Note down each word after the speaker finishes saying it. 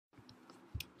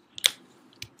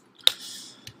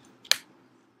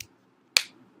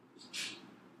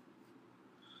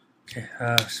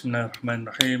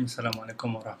Bismillahirrahmanirrahim.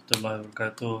 Assalamualaikum warahmatullahi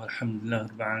wabarakatuh. Alhamdulillah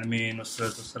rabbil alamin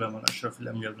wassalatu wassalamu ala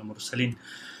asyrafil anbiya wal mursalin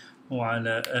wa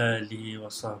ala alihi wa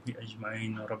sahbihi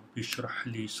ajma'in. Rabbi shrah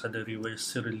li sadri wa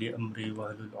yassir li amri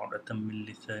wa hlul 'uqdatam min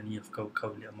lisani yafqahu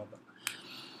qawli. Amma ba'd.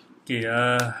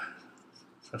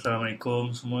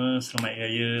 Assalamualaikum semua. Selamat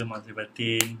Hari Raya Mazhar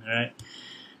Batin, right?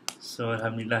 So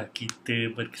alhamdulillah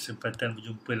kita berkesempatan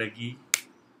berjumpa lagi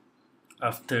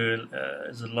after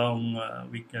the long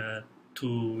week,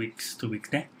 2 weeks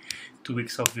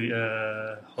of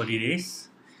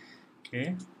holidays.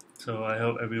 Okay, so I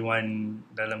hope everyone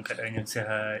dalam keadaan yang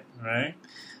sihat, right?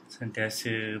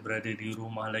 Sentiasa berada di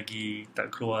rumah lagi,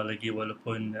 tak keluar lagi,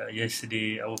 walaupun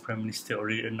yesterday our Prime Minister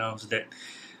already announced that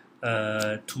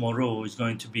tomorrow is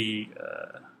going to be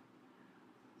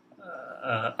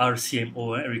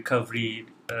RCMO, Recovery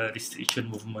Restriction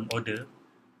Movement Order,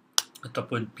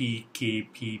 ataupun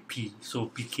PKPP.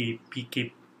 So PKPB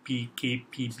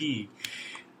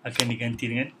akan diganti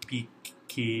dengan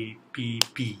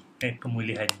PKPP,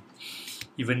 pemulihan.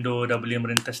 Even though dah boleh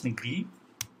merentas negeri,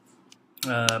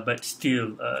 but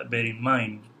still bear in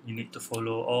mind you need to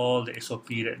follow all the SOP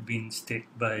that been stated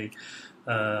by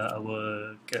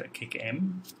our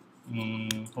KKM.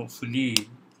 Hopefully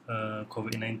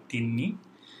COVID-19 ni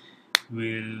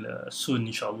will soon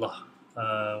insyaAllah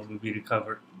will be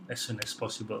recovered as soon as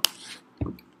possible.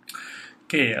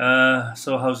 Okay,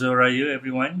 so how's your Raya,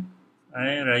 everyone?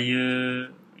 Raya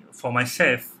for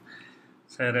myself,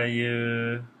 saya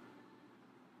Raya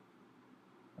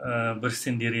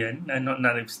bersendirian, not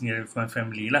bersendirian with my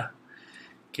family lah.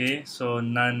 Okay, so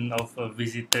none of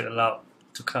visitor allowed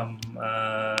to come,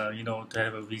 to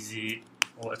have a visit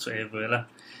or whatsoever lah.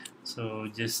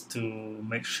 So just to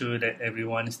make sure that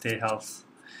everyone stay healthy.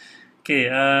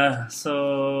 Okay,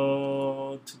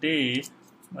 so today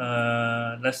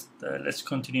let's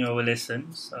continue our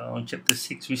lessons on chapter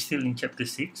 6. We're still in chapter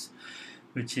 6,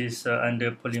 which is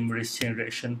under polymerase chain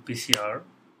reaction, PCR.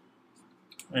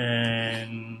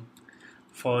 And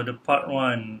for the part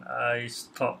 1, I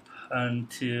stopped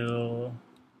until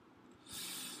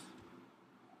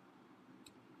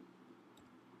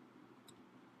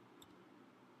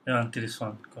until this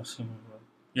one, consumable.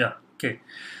 Yeah, okay.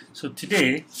 So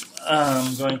today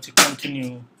I'm going to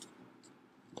continue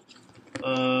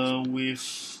with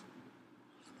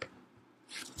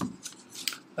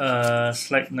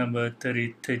slide number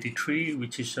 33,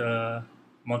 which is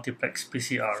multiplex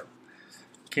PCR.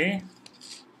 Okay.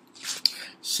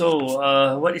 So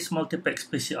what is multiplex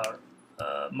PCR?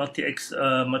 Multiplex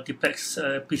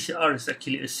PCR is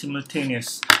actually a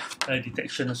simultaneous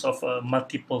detection of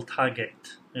multiple target,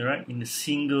 right, in a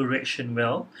single reaction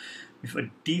well with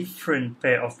a different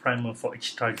pair of primer for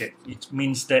each target. It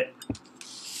means that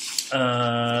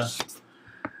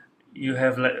you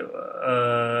have like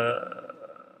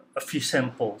a few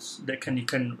samples that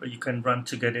you can run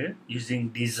together using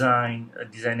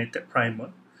designated primer,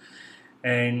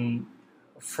 and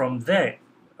from that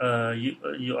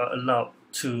you are allowed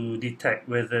to detect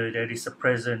whether there is a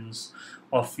presence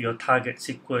of your target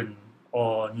sequence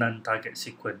or non-target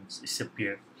sequence is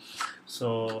appear.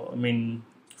 So I mean,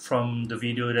 from the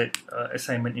video that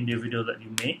assignment in the video that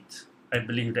you made, I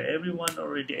believe that everyone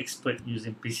already expert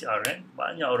using PCR, right?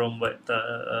 Banyak orang buat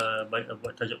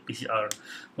tajuk PCR.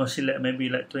 Mostly like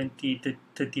maybe like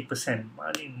 20-30%.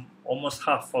 Almost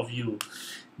half of you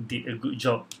did a good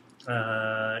job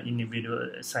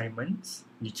individual assignments.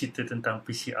 You cerita tentang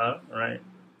PCR, right?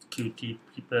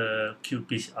 qPCR,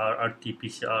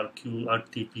 RT-PCR,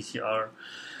 QRT-PCR,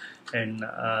 and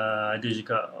ada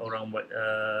juga orang buat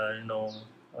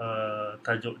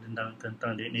tajuk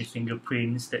tentang DNA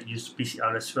fingerprints that use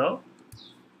PCR as well.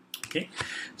 Okay,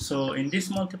 so in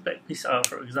this multiplex PCR,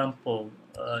 for example,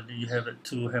 you have a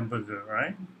 2 hamburger,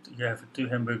 right? You have a 2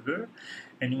 hamburger,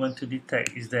 and you want to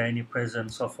detect is there any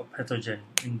presence of a pathogen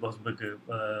in both burger.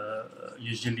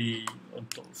 Usually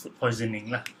untuk food poisoning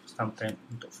lah, sometimes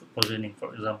untuk food poisoning.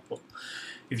 For example,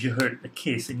 if you heard a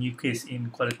new case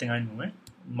in Kuala Terengganu,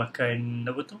 makan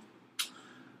apa tu?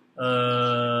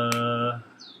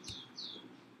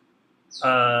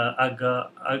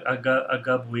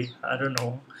 Agabui, I don't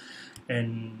know,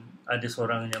 and ada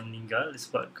seorang yang meninggal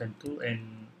disebabkan tu,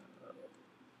 and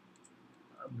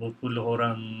berpuluh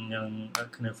orang yang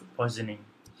kena food poisoning.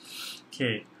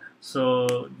 Okay, so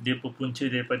dia berpunca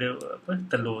daripada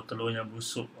telur yang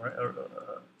busuk, right?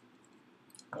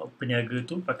 Peniaga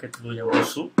tu pakai telur yang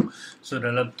busuk. So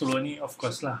dalam telur ni of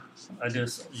course lah ada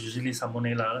usually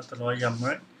salmonella lah, telur ayam,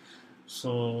 right?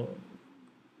 So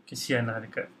kesian lah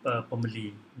dekat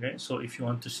pembeli, right? So if you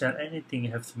want to sell anything,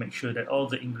 you have to make sure that all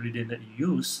the ingredient that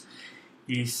you use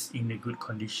is in a good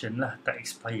condition lah, tak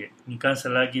expired. Ni kan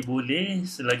selagi boleh,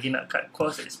 selagi nak cut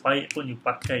cost, expired pun you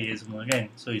pakai je semua kan.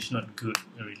 So it's not good,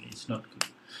 really, it's not good.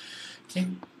 Okay,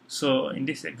 so in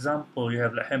this example, you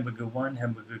have like hamburger 1,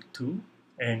 hamburger 2,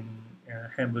 and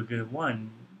hamburger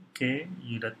 1, okay,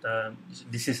 you data,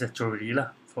 this is a theory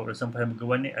lah. For example, hamburger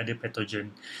 1 ni ada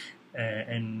pathogen,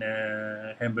 and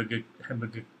hamburger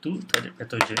 2 tak ada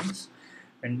pathogens.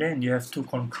 And then you have to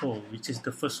control, which is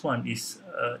the first one is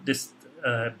this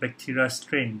bacteria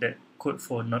strain that code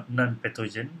for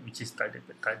non-pathogen, which is tak ada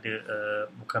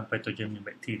bukan pathogen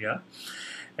bacteria,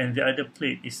 and the other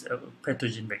plate is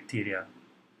pathogen bacteria.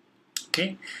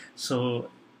 Okay, so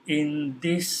in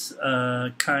this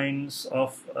kinds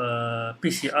of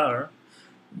PCR,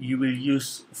 you will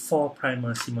use 4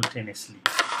 primers simultaneously.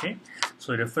 Okay,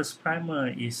 so the first primer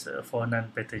is for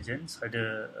non-pathogens.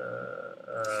 Ada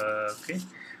okay,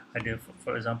 ada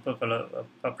for example kalau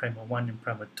primer 1 and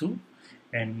primer 2,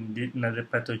 and another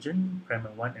pathogen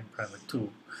primer 1 and primer 2.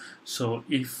 So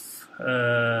if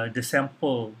the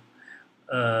sample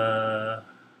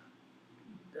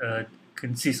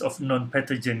consists of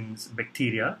non-pathogens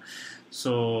bacteria,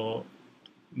 so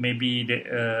maybe the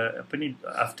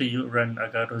after you run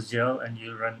agar-agar gel and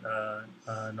you run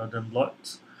northern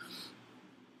blots,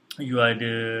 you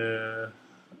ada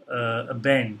a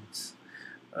band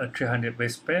 300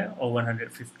 base pair or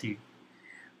 150,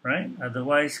 right?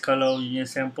 Otherwise, kalau your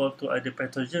sample tu ada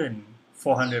pathogen,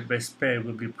 400 base pair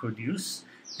will be produced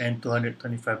and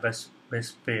 225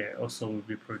 base pair also will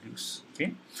be produced.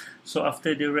 Okay, so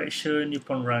after the reaction, you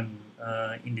can run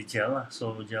in the gel lah.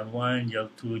 So gel 1,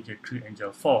 gel 2, gel 3, and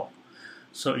gel 4.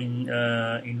 So in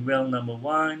well number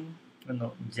 1,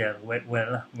 no, gel well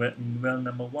lah. Well, in well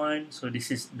number 1, so this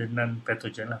is the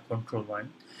non-pathogen lah, control 1,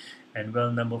 and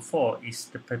well number 4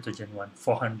 is the pathogen 1,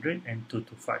 400 and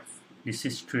 225. This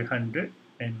is 300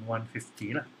 and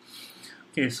 150 lah.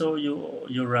 Okay, so you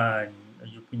run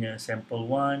you punya sample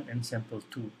 1 and sample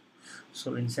 2.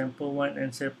 So in sample 1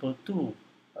 and sample 2,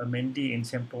 mainly in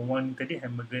sample 1 tadi,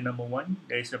 hamburger number 1,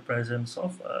 there is a presence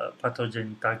of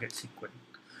pathogen target sequence.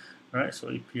 Right,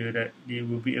 so it appear that they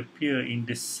will be appear in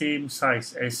the same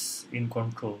size as in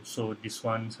control. So this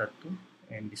one 1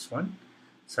 and this one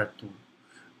 1.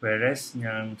 Whereas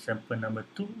yang sample number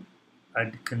 2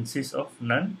 consists of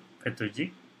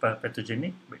non-pathogenic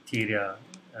bacteria.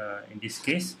 In this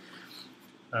case,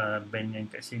 band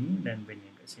yang kat sini dan band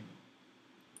yang kat sini.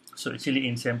 So actually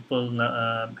in sample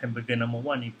hamburger number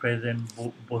 1, it present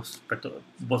both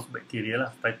bacteria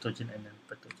lah, pathogen and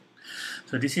non-pathogen.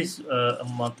 So this is a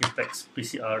multiplex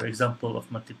PCR, example of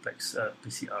multiplex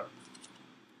PCR.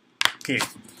 Okay,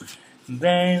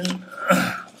 then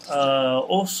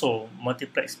also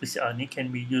multiplex PCR ni can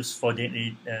be used for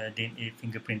DNA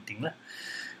fingerprinting lah.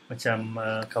 Macam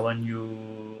kawan you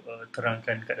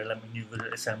terangkan kat dalam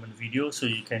individual assignment video, so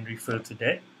you can refer to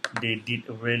that. They did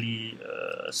a really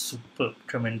superb,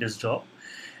 tremendous job.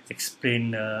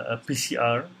 Explain a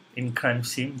PCR in crime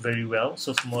scene very well.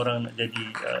 So semua orang nak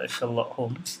jadi Sherlock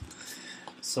Holmes.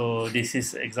 So this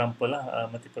is example lah,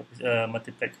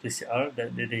 multiplex PCR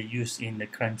that they use in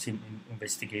the crime scene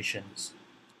investigations.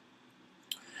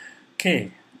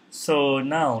 Okay, so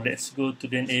now let's go to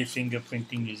DNA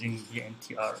fingerprinting using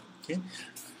VNTR. Okay,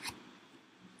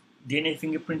 DNA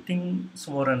fingerprinting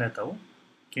semua orang dah tahu.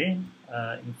 Okay,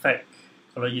 in fact,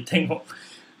 kalau you tengok,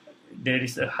 there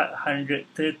is a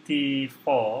 134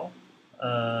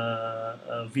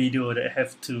 video that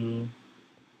have to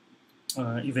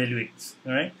evaluate,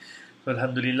 right? So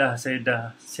Alhamdulillah, saya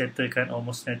dah settlekan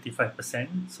almost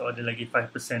 95%. So ada lagi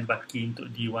 5% baki untuk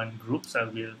D1 groups. I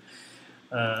will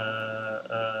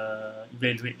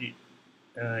evaluate it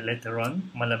later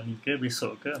on, malam ni ke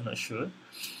besok ke, I'm not sure.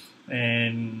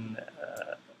 And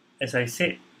as I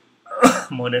said,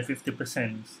 more than 50%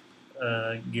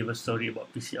 give a story about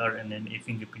PCR and then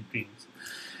fingerprints.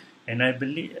 And I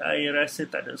rasa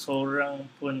tak ada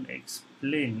seorang pun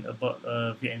explain about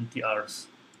VNTRs,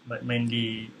 but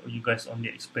mainly you guys only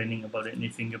explaining about the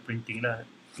fingerprinting lah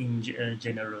in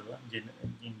general lah,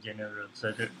 in general,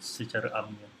 secara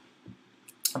amnya.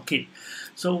 Okay,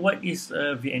 so what is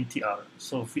VNTR?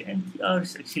 So VNTR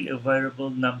is actually a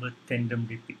variable number tandem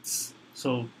repeats.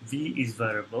 So V is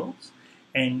variables,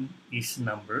 N is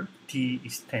number, T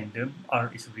is tandem, R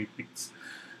is repeats.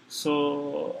 So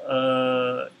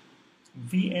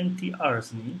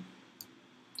VNTRs ni,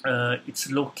 it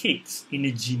locates in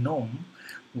a genome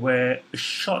where a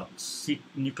short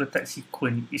nucleotide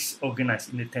sequence is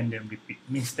organized in a tandem repeat.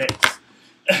 Means that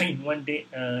in one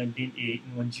DNA,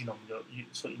 in one genome.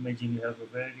 So imagine you have a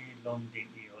very long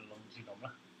DNA or long genome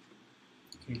lah.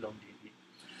 Okay, long DNA.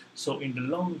 So in the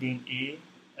long DNA,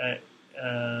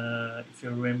 if you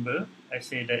remember, I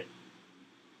say that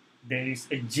there is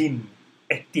a gene,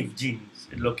 active genes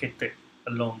located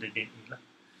along the DNA.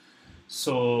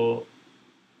 So,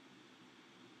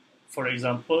 for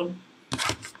example,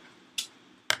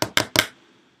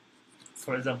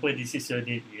 this is your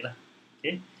DNA lah,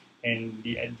 okay? And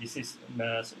this is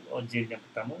gene yang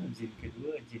pertama, gene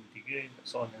kedua, gene tiga,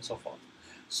 so on and so forth.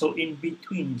 So in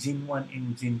between gene 1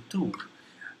 and gene 2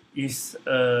 is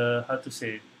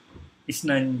is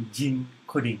non-gene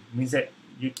coding, means that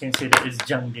you can say that it's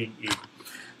junk DNA.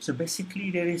 So basically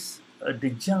there is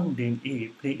the junk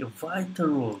DNA play a vital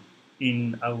role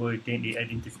in our DNA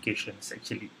identifications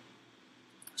actually.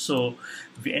 So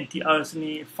VNTRs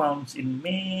ni found in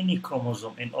many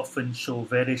chromosomes and often show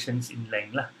variations in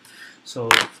length lah.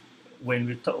 So when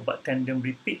we talk about tandem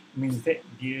repeat, means that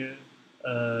dia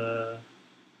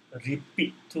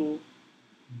repeat tu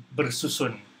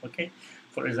bersusun, okay?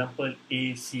 For example,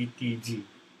 ACTG.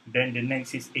 Then the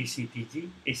next is ACTG,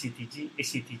 ACTG,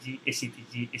 ACTG,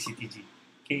 ACTG, ACTG.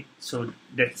 Okay, so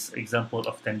that's example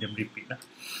of tandem repeat lah.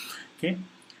 Okay.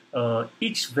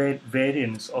 Each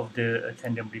variance of the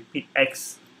tandem repeat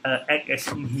act as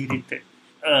inherited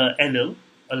allele,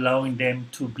 allowing them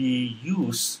to be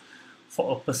used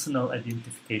for a personal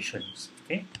identifications.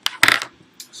 Okay,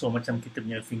 so macam kita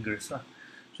punya fingers lah.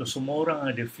 So semua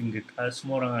orang ada finger,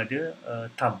 semua orang ada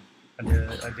thumb,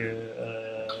 ada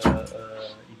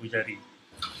ibu jari.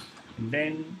 And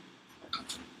then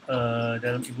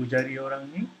dalam ibu jari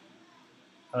orang ni,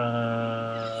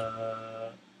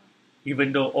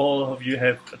 even though all of you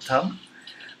have a thumb,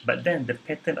 but then the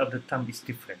pattern of the thumb is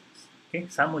different. Okay,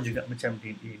 sama juga macam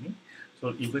DNA ni.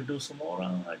 So even though semua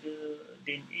orang ada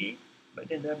DNA, but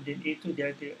then dalam DNA tu dia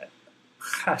ada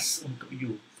khas untuk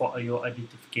you for your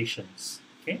identifications.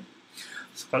 Okay,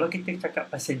 so kalau kita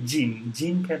cakap pasal gene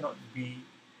cannot be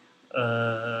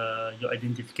your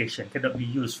identification, cannot be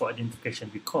used for identification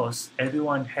because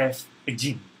everyone has a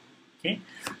gene. Okay,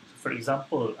 so for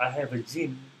example, I have a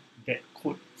gene that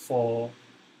code for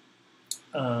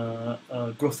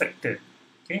growth factor.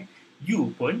 Okay,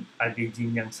 you pun ada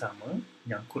gene yang sama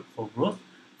yang code for growth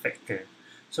factor.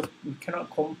 So we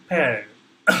cannot compare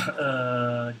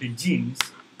the genes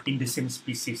in the same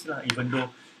species lah. Even though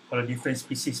kalau different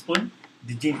species pun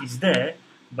the gene is there,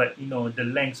 but you know the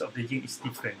length of the gene is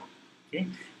different.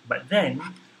 Okay, but then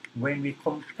when we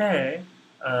compare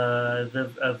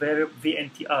the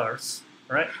VNTRs,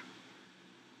 right?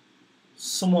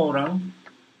 Semua orang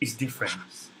is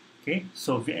different. Okay,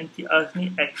 so VNTRs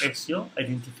ni act as your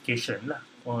identification lah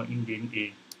in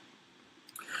DNA.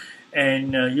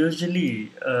 And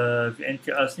usually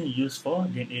VNTRs ni used for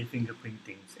DNA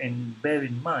fingerprinting. And bear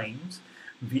in mind,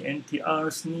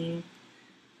 VNTRs ni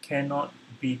cannot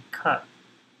be cut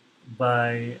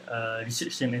by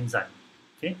restriction enzyme.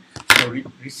 Okay, so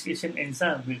restriction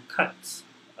enzyme will cut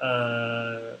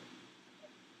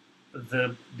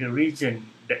the region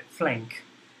that flank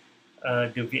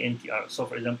the VNTR. So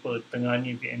for example, tengah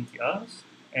ni VNTRs,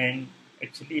 and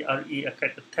actually RE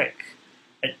akan attack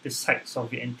at the sites of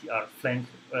VNTR, flank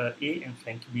A and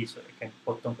flank B. So I can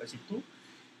potong kat situ,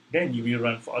 then you will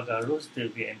run for agarose the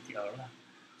VNTR lah.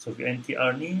 So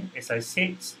VNTR ni, as I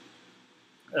said,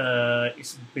 is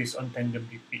based on tandem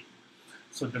repeat.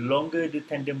 So the longer the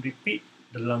tandem repeat,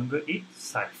 the longer its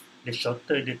size. The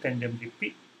shorter the tandem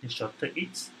repeat, the shorter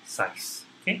its size.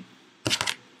 Okay.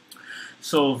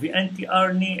 So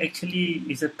VNTR ni actually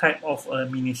is a type of a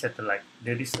mini satellite.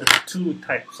 There is two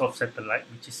types of satellite,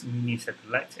 which is mini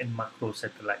satellites and macro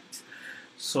satellites.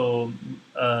 So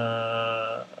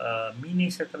mini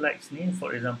satellites ni,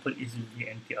 for example, is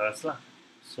VNTRs lah.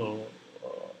 So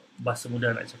bahasa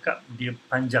mudah nak cakap, dia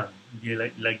panjang, dia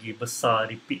lagi besar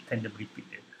repeat, tandem repeat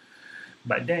dia.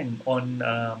 But then on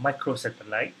micro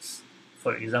satellites,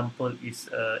 for example, is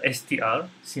STR,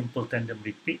 simple tandem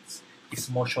repeats, is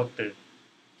more shorter.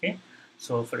 Okay,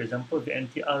 so for example, the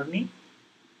NTR ni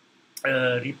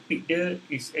repeat dia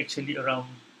is actually around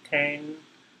 10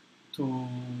 to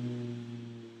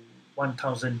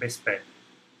 1000 base pair,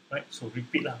 right? So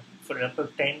repeat lah. For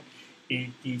example, 10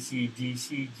 ATC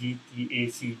GC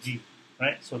GTACG,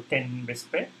 right? So 10 base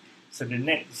pair. So the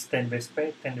next is 10 base pair,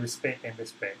 10 base pair, 10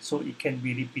 base pair. So it can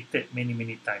be repeated many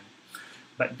times.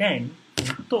 But then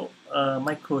untuk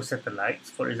micro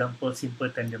satellites, for example, simple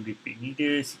tandem repeat ni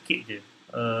dia sikit je.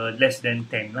 Less than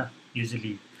 10 lah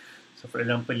usually. So for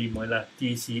example 5 lah,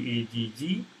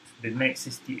 TCAGG, the next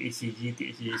is TACG,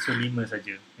 TACG, so 5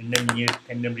 saja. And then your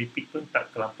tandem repeat pun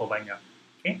tak terlampau banyak.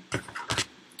 Okay,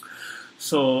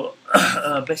 so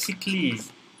basically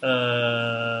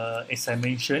as I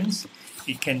mentioned,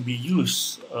 it can be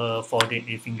used for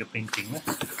DNA fingerprinting lah.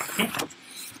 Okay,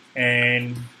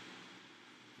 And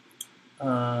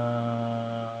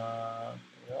uh,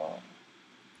 yeah,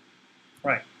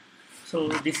 right.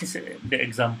 So this is the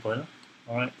example,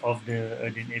 all right, of the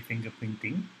DNA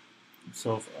fingerprinting.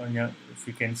 So if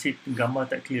you can see gambar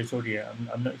tak clear, sorry,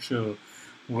 I'm not sure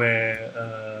where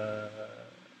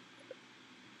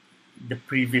the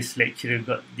previous lecturer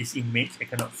got this image. I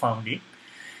cannot find it.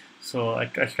 So I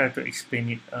try to explain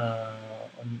it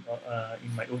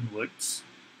in my own words.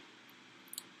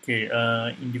 Okay,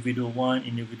 individual 1,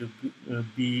 individual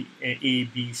B, A,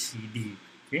 B, C, D.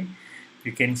 Okay,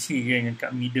 you can see here yang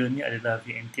kat middle ni adalah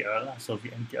VNTR lah. So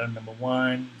VNTR number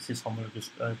 1, this is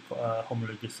homologous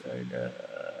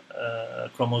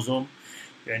chromosome.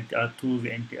 VNTR 2,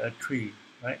 VNTR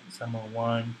 3, right? Sama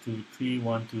 1, 2, 3,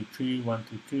 1, 2, 3, 1,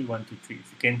 2, 3, 1, 2, 3. If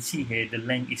you can see here, the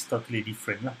length is totally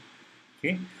different lah.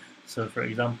 Okay, so for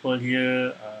example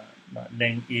here,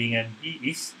 length A dengan B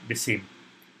is the same,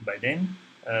 but then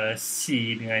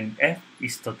C dengan F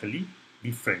is totally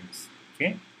different.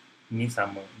 Okay, ni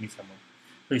sama.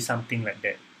 So it's something like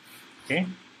that. Okay,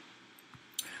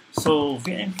 so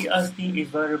VNTR is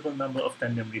variable number of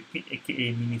tandem repeat,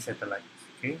 aka mini satellites.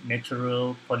 Okay,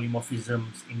 natural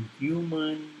polymorphisms in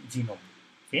human genome.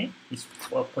 Okay, it's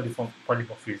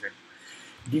polymorphism.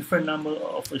 Different number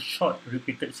of a short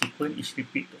repeated sequence is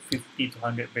repeat 50 to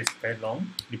 100 base pair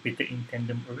long, repeated in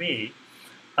tandem array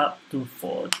up to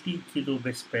 40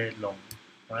 kilobase pair long,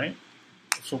 right?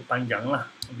 So panjang lah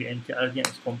VNTR nya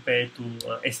as compared to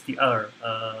STR,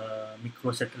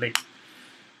 microsatellite.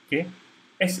 Okay,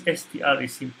 SSTR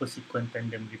is simple sequence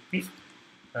tandem repeat,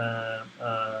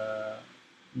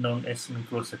 known as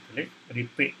microsatellite,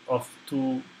 repeat of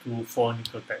 2 to 4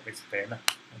 nucleotide base pair lah.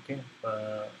 Okay,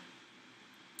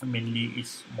 mainly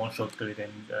is more shorter than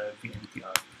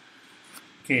VNTR.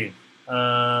 Okay.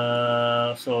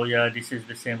 So yeah, this is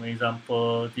the same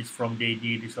example. This from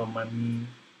daddy, this from mommy,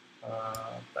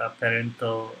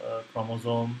 parental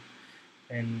chromosome,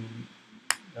 and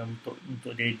untuk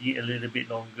daddy a little bit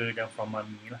longer than from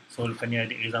mommy lah. So lepas ni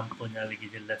ada example-nya lagi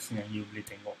jelas yang you boleh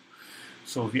tengok.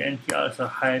 So VNTR is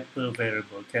a hyper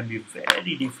variable, can be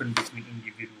very different between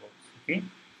individuals. Okay,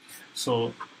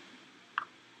 so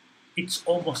it's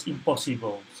almost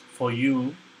impossible for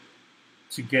you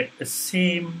to get the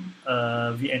same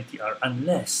VNTR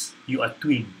unless you are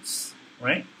twins,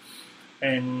 right?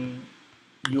 And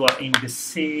you are in the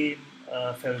same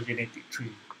phylogenetic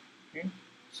tree. Okay?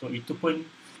 So itu pun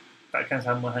takkan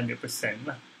sama 100%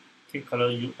 lah. Okay,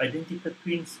 kalau you identical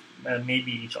twins,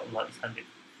 maybe insyaAllah it's 100%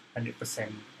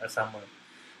 sama.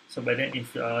 So but then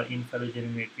if you are in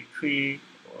phylogenetic tree,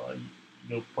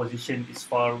 your position is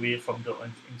far away from the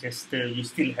ancestor, you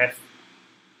still have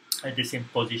the same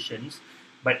positions,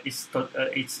 but it's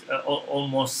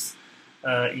almost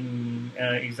in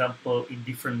example in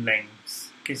different lengths.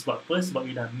 Okay, sebab apa? Sebab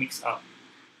you dah mix up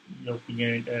your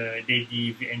punya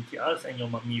daddy VNTRs and your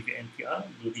mommy VNTR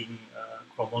during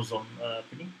chromosome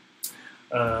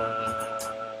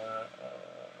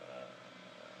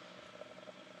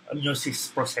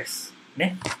meiosis process.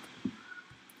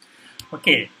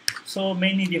 Okay, so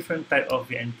many different type of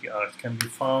VNTRs can be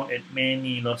found at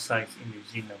many loci in the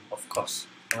genome, of course.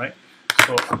 Alright,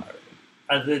 so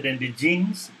other than the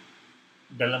genes,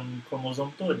 dalam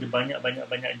chromosome tu ada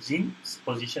banyak genes,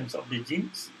 positions of the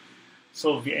genes.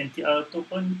 So VNTR tu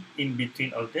pun in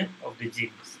between of the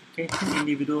genes. Okay, two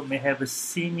individuals may have a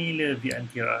similar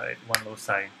VNTR at one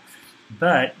loci,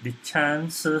 but the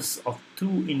chances of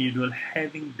two individuals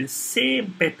having the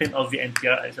same pattern of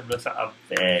VNTR at some loci are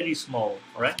very small.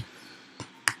 Alright,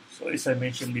 so as I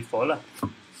mentioned before lah,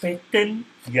 pattern,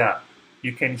 yeah,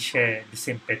 you can share the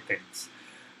same patterns,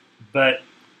 but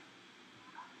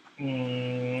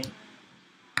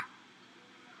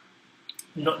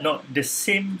not the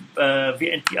same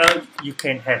VNTR you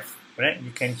can have, right?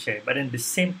 You can share, but then the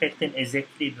same pattern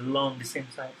exactly along the same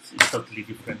size is totally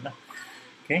different lah.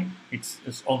 Okay,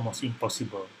 it's almost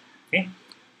impossible. Okay,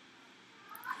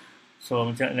 so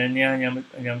macam yang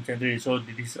macam tu. So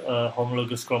this is a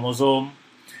homologous chromosome.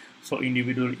 So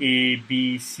individual A,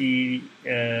 B, C,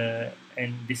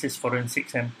 and this is forensic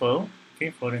sample.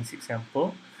 Okay, forensic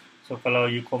sample. So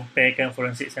kalau you comparekan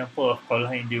forensic sample,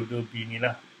 kalau individual B ni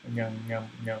lah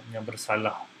yang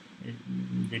bersalah,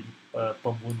 jadi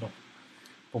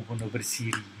pembunuh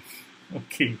bersiri.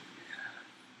 Okay.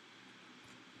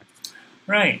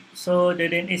 Right, so the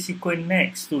DNA sequence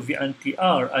next to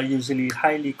VNTR are usually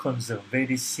highly conserved,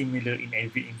 very similar in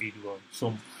every individual.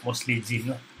 So mostly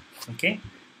gene lah. Okay,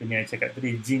 jadi saya cakap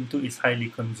tadi, gene tu is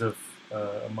highly conserved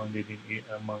among the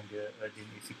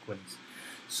DNA sequence.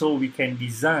 So we can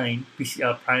design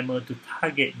PCR primer to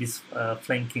target this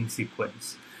flanking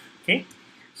sequence. Okay,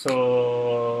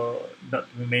 So not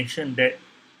to mention that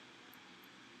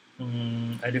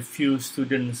ada few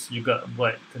students juga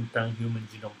buat tentang Human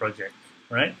Genome Project,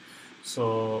 right?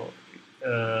 So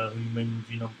Human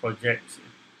Genome Project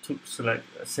took like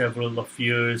several of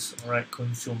years, right?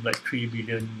 Consumed like 3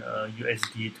 billion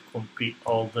USD to complete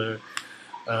all the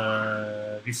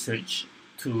research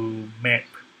to map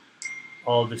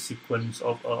all the sequence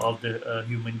of the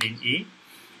human DNA,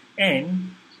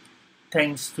 and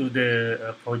thanks to the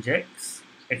projects,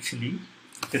 actually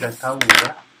kita dah tahu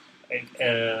lah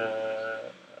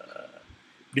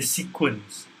the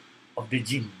sequence of the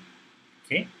gene.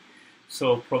 Okay,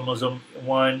 so chromosome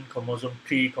 1, chromosome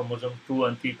 3, chromosome 2,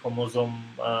 nanti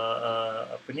chromosome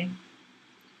apa ni?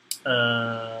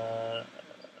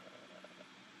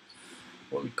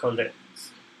 What we call that?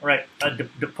 Right,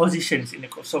 the positions in the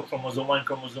so chromosome 1,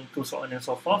 chromosome 2, so on and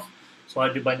so forth. So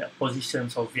ada banyak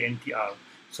positions of VNTR.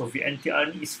 So VNTR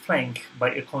ni is flanked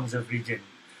by a conserved region.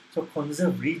 So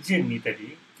conserved region ni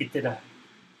tadi kita dah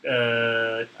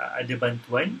ada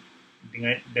bantuan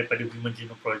daripada Human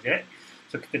Genome Project.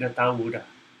 So kita dah tahu dah,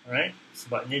 alright?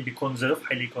 Sebabnya di conserve,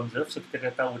 highly conserved. So kita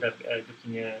dah tahu dah dia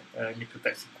punya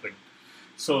nucleotide sequence.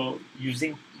 So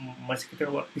using masa kita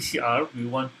buat PCR,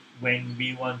 when we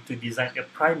want to design a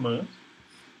primer,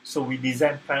 so we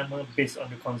design primer based on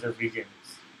the conserved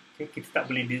regions. Okay, kita tak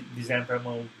boleh design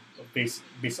primer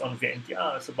based on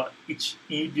VNTR sebab each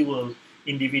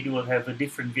individual have a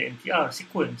different VNTR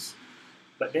sequence.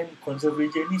 But then conserved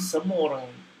region ni semua orang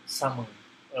sama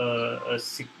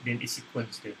DNA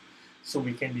sequence dia. So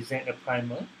we can design a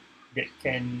primer that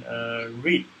can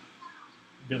read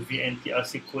the VNTR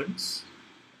sequence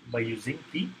by using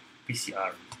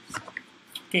PCR.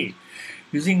 Okay,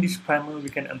 using this primer, we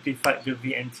can amplify the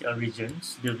VNTR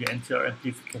regions. The VNTR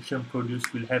amplification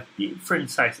produced will have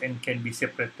different size and can be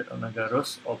separated on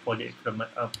agarose or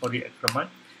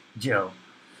polyacromate gel.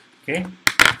 Okay,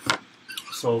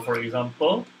 so for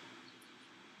example,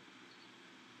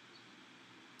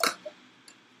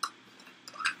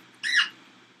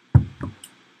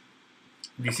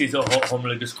 this is a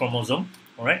homologous chromosome.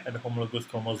 All right, a homologous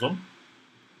chromosome.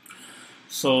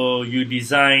 So you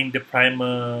design the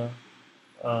primer,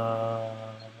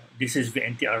 this is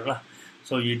VNTR lah.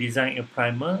 So you design a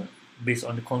primer based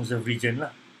on the conserved region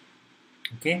lah.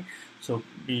 Okay, so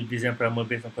you design primer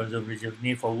based on conserved region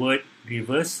ni forward,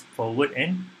 reverse, forward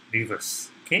and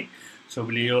reverse. Okay, so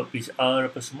bila you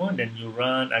PCR apa semua, then you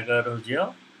run agarose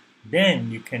gel, then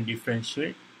you can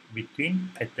differentiate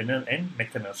between paternal and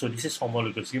maternal. So this is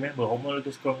homologous. Remember,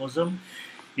 homologous chromosome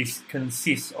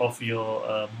consists of your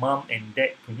mom and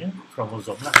dad punya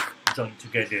chromosome lah, joined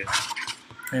together,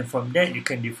 and from that you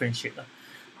can differentiate lah.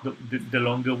 The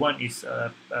longer one is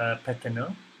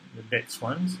paternal, the dad's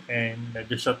ones, and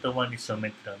the shorter one is your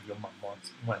maternal, your mom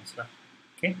ones lah.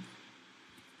 Okay,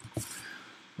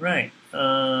 right.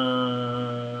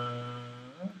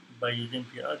 By using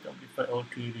PR to amplify all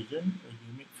three regions, a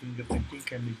unique fingerprinting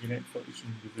can be generated for each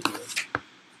individual.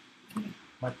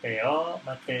 Mateo.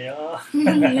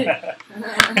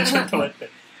 Contoh mata.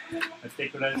 Mata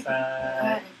kurang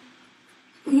sah.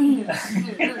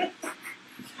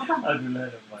 Aduh lah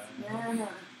lemah.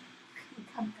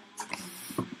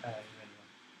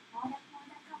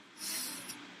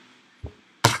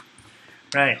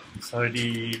 Right,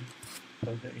 sorry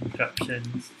for the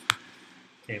interruptions.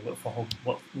 Okay, work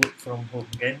from home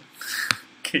kan.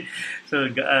 Okay, so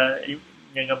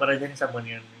yang gambar aja ni sama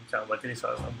dengan macam baca ni,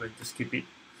 so I'm going to skip it.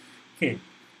 Okay,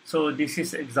 so this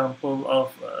is example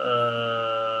of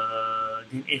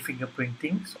DNA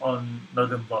fingerprinting on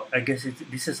northern blot. I guess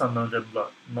this is on northern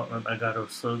blot, not on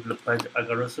agarose. So lepas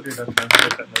agarose tu dia dah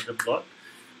transfer kat northern blot,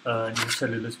 di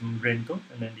cellulose membrane tu,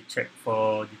 and then they check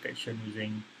for detection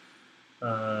using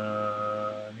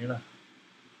ni lah.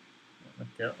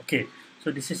 Okay, so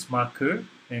this is marker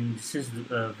and this is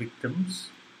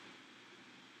victims.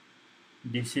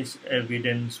 This is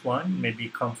evidence 1, maybe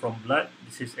come from blood.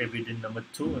 This is evidence number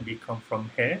 2, maybe come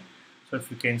from hair. So if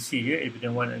you can see here,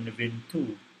 evidence 1 and evidence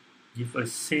 2 give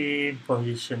us same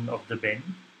position of the band.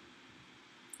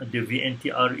 The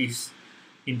VNTR is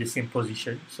in the same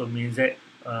position, so means that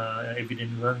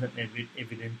evidence 1 and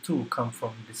evidence 2 come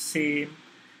from the same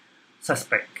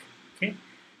suspect. Okay,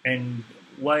 and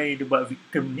why dia buat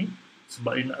victim ni?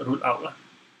 Sebab dia nak rule out lah.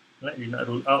 Dia nak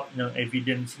rule out yang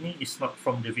evidence ni is not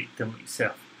from the victim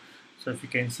itself. So if you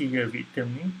can see here,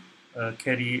 victim ni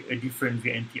carry a different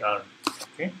VNTR.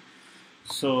 Okay,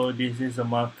 so this is a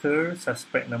marker,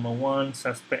 suspect number 1,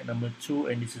 suspect number 2,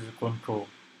 and this is a control.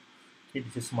 Okay,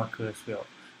 this is marker as well.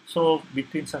 So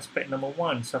between suspect number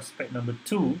 1, suspect number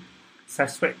 2,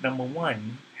 suspect number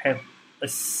 1 have a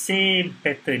same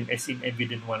pattern as in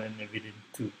evidence 1 and evidence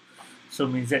 2. So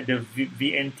means that the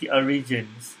VNTR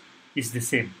regions is the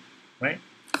same, right?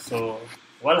 So,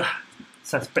 voila,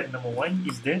 suspect number 1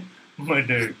 is the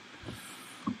murder.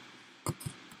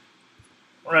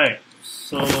 Right.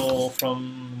 So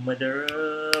from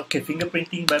murderer, okay,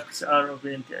 fingerprinting by PCR of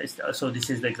VNTR. So this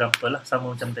is the example lah,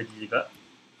 sama macam tadi juga.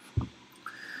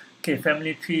 Okay,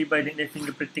 family tree by DNA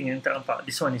fingerprinting yang tak nampak.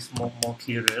 This one is more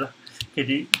clearer lah.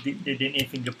 Okay, the DNA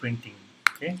fingerprinting.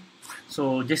 Okay,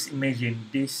 so just imagine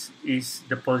this is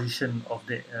the position of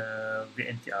the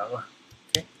VNTR lah.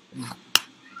 Okay,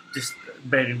 just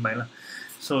bear in mind lah.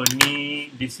 So ni,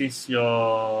 this is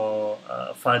your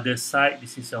father's side,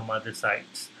 this is your mother's side.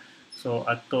 So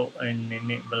atuk and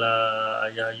nenek belah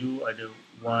ayah you ada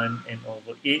 1/8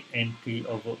 and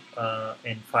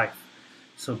 3/5.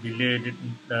 So bila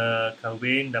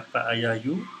kahwin dapat ayah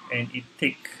you, and it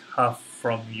take half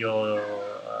from your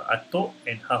atuk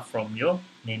and half from your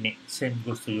nenek. Same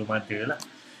goes to your mother lah.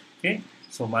 Okay,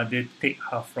 so mother take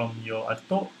half from your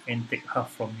atuk and take half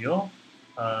from your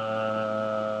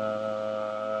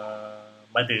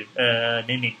mother,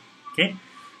 nenek. Okay,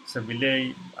 so bila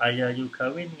ayah you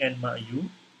kahwin dengan mak you,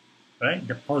 right,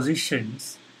 the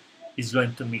positions is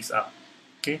going to mix up.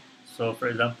 Okay, so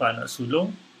for example anak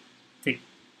sulung take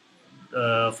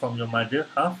from your mother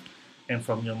half and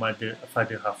from your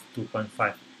father half, 2.5.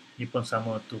 Ni pun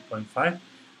sama, 2.5,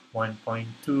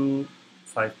 1.2,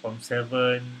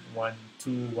 5.7,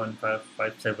 1.2,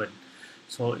 1.557.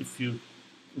 So if you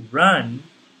run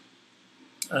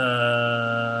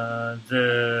the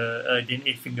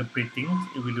DNA fingerprinting,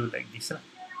 it will look like this.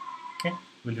 Okay,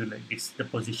 will look like this, the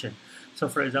position. So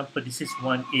for example, this is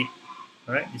 1.8.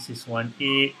 Alright, this is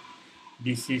 1.8.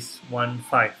 This is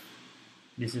 1.5.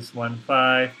 This is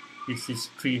 1.5. This is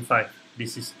 3.5.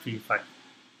 This is 3.5.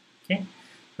 Okay,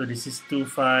 so this is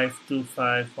 2.5,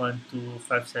 2.5, 1.2,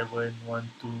 5.7,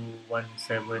 1.2,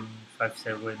 1.7,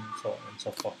 5.7, so on and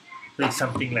so forth. So it's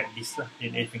something like this lah,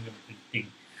 DNA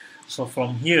fingerprinting. So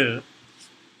from here,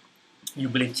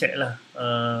 you boleh check lah.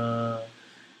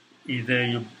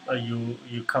 Either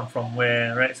you come from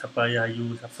where, right? Siapa ayah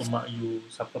you, siapa mak you,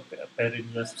 siapa parent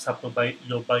you, siapa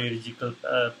your biological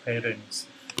parents.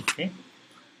 Okay.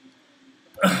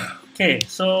 Okay.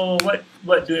 So what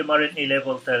do mRNA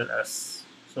level tell us?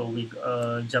 So we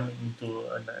jump into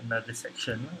another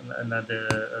section, another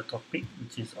topic,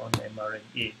 which is on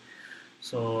mRNA.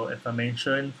 So as I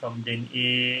mentioned, from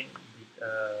DNA,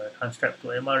 transcribe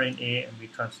to mRNA and we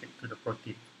translate to the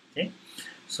protein. Okay,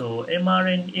 so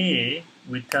mRNA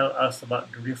will tell us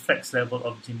about the reflex level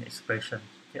of gene expression.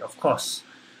 Okay, of course.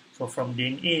 So from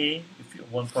DNA, if you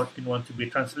want protein to be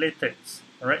translated,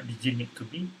 all right, the gene need to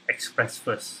be expressed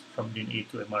first from DNA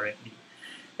to mRNA,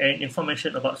 and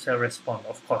information about cell response,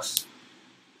 of course.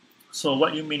 So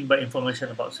what you mean by information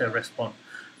about cell response?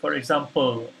 For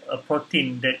example, a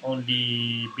protein that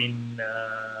only been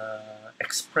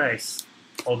expressed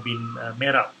or been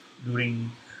made up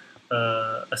during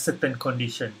a certain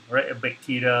condition, right? A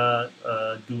bacteria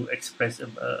do express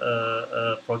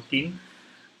a protein,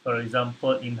 for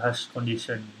example, in harsh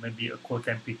condition, maybe a cold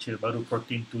temperature, baru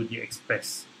protein tu di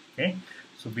express. Okay,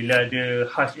 so bila ada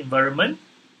harsh environment,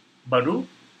 baru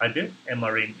ada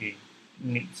mRNA.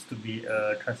 Needs to be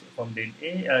translated from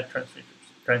DNA,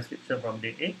 transcription from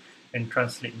DNA, and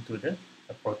translate into the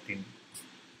protein.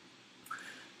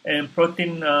 And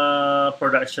protein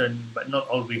production, but not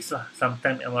always lah.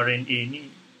 Sometimes mRNA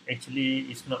ni actually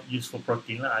is not used for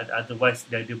protein lah. Otherwise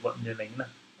dia ada buat benda lain lah.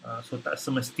 So tak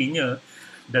semestinya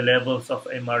the levels of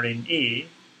mRNA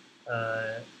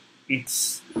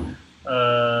its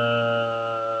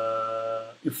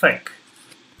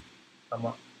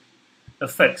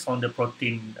effects on the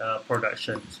protein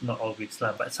production. Not always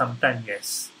lah, but sometimes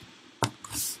yes.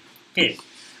 Okay.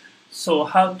 So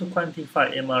how to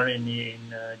quantify mRNA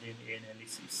in DNA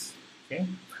analysis? Okay,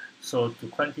 so to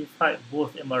quantify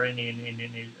both mRNA and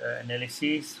DNA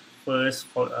analysis, first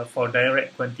for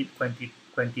direct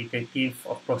quantitative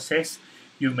of process,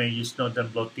 you may use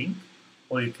Northern blotting,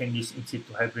 or you can use in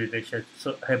situ hybridization.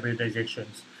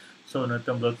 So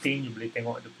Northern blotting, you boleh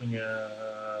tengok dia punya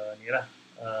ni lah,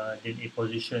 DNA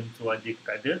position tu ada ke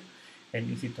tak ada. And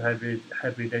in situ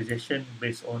hybridization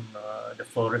based on the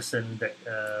fluorescence that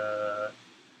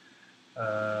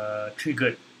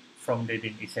triggered from the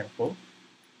DNA sample,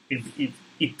 if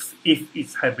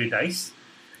it's hybridized,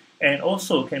 and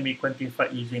also can be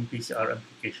quantified using PCR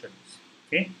applications.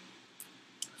 Okay,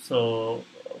 so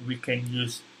we can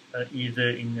use either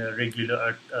in a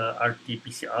regular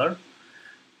RT-PCR.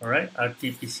 All right,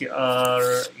 RT-PCR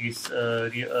is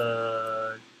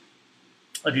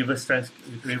a reverse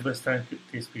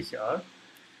transcriptase PCR,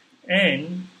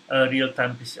 and a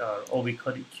real-time PCR, or we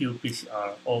call it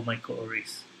qPCR or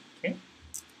microarrays. Okay.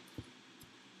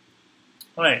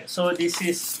 Alright, so this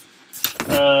is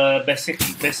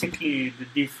basically the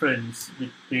difference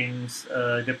between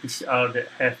the PCR that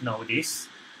have nowadays.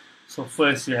 So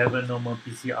first you have a normal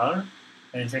PCR,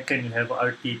 and second you have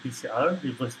RT-PCR,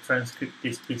 reverse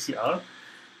transcriptase PCR,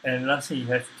 and lastly you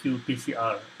have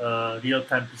qPCR,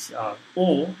 real-time PCR,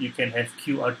 or you can have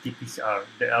QRT-PCR.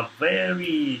 They are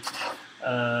very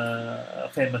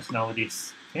famous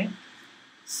nowadays. Okay,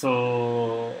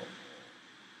 so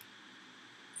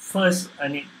first I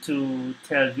need to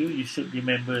tell you, you should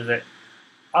remember that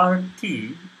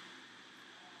RT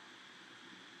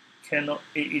cannot,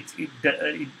 it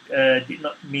did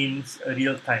not means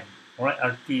real time. Alright,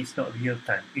 RT is not real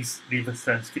time, it's reverse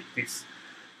transcriptase.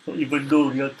 So even though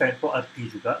real time pun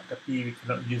RT juga, tapi we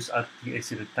cannot use RT as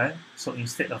real time. So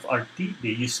instead of RT,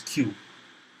 they use Q.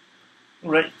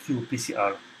 Right,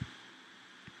 qPCR.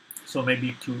 So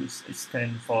maybe Q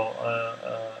stand for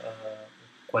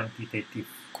quantitative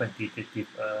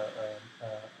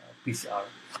PCR.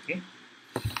 Okay.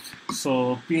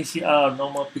 So PCR,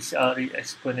 normal PCR is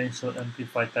exponential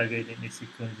amplify target DNA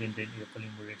sequence and DNA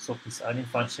polymerase. So PCR ni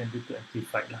function dia to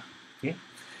amplify lah. Okay.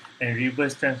 And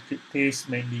reverse transcriptase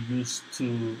mainly used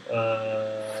to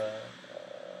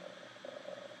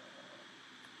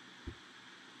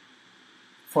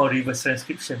for reverse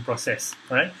transcription process,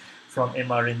 right? From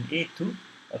mRNA to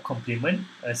a complement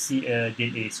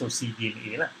DNA, so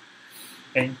cDNA lah.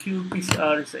 And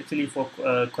qPCR is actually for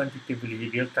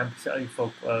quantitatively, real-time PCR is for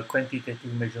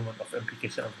quantitative measurement of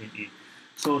application of DNA.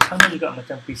 So sama juga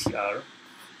macam PCR.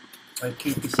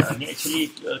 qPCR ni actually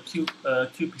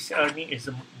qPCR ni is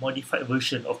a modified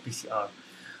version of PCR.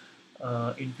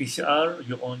 In PCR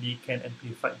you only can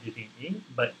amplify the DNA,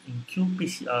 but in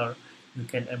qPCR you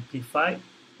can amplify.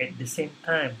 At the same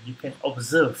time you can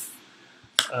observe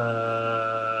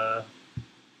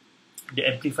the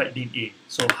amplified DNA.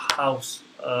 So how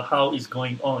is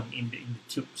going on in the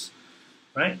tubes,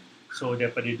 right? So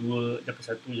daripada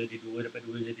satu jadi dua, daripada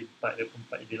dua jadi empat, daripada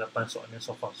empat jadi 8, so on and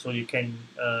so forth. So you can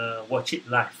watch it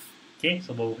live. Okay,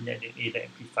 so baru punya DNA that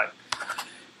amplified.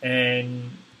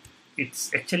 And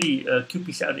it's actually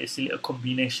qPCR is actually a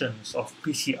combination of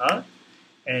PCR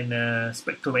and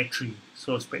spectrometry.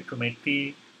 So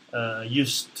spectrometry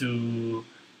used to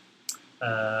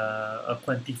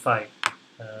quantify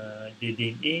the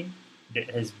DNA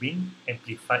that has been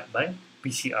amplified by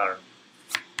PCR.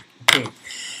 Okay.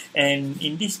 And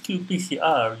in this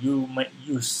qPCR, you might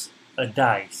use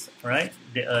dyes, right?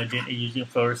 DNA using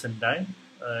fluorescent dye,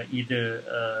 either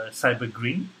cyber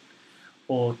green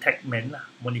or TACMan,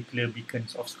 molecular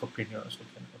beacons of scorpion.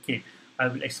 Okay,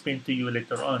 I will explain to you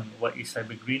later on what is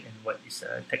cyber green and what is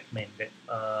TACMan that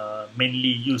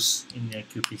mainly used in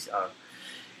qPCR.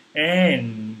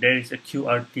 And there is a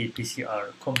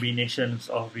QRT-PCR, combinations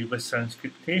of reverse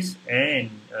transcriptase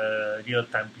and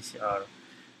real-time PCR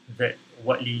that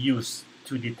widely used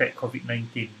to detect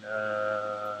COVID-19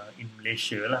 in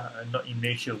Malaysia lah, not in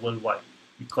Malaysia, worldwide,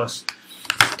 because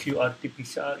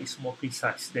QRT-PCR is more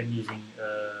precise than using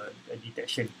a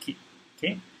detection kit.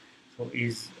 Okay, so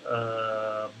is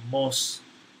most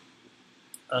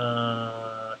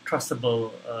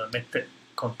trustable method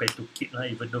compared to kit lah,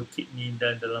 even though kit ni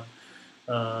dalam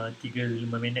 3-5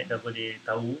 minit dah boleh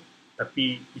tahu,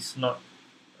 tapi it's not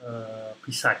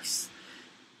precise.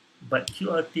 But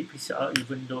QRT-PCR,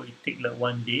 even though it take like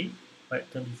 1 day, right,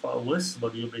 24 hours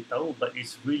baru you boleh tahu, but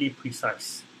it's really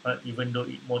precise, right? Even though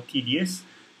it more tedious,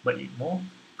 but it more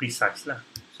precise lah.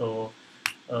 So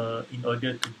in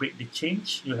order to break the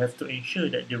change, you have to ensure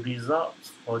that the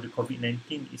results for the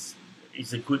COVID-19 is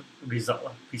a good result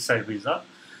lah, precise result,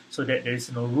 so that there is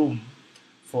no room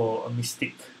for a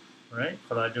mistake, right?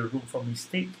 Kalau ada room for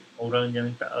mistake, orang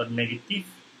yang tak negatif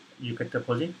you kata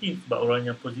positif, but orang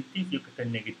yang positif you kata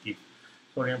negatif.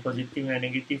 So orang yang positif dan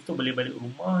negatif tu boleh balik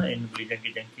rumah and boleh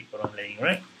jangkit-jangkit orang lain,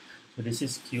 right? So this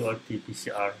is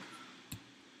QRT-PCR.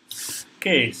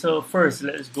 Okay, so first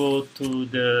let's go to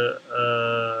the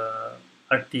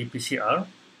RT-PCR.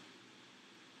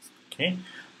 Okay,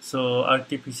 so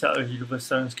RT-PCR is reverse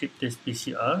transcriptase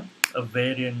PCR, a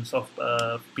variant of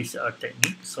PCR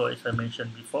technique. So as I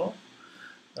mentioned before,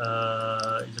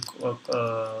 is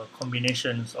a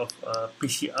combinations of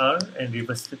PCR and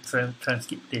reverse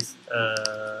transcriptase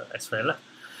as well.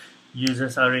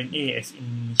 Uses RNA as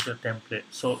initial template.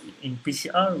 So in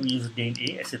PCR we use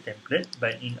DNA as a template,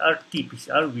 but in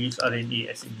RT-PCR we use RNA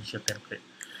as initial template.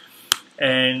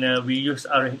 And we use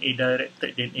RNA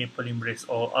directed DNA polymerase,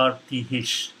 or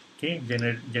RTH. Okay,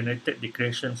 generated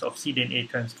declarations of cDNA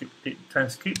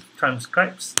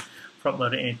transcripts from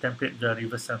RNA template the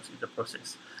reverse transcript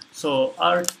process. So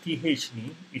RTH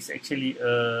ni is actually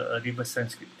a reverse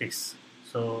transcriptase.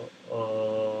 So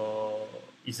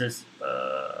is a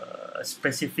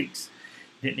specific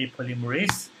DNA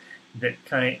polymerase that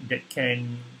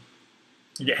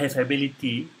has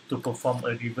ability to perform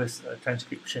a reverse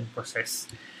transcription process,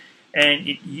 and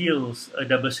it yields a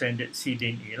double-stranded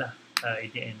cDNA lah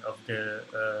at the end of the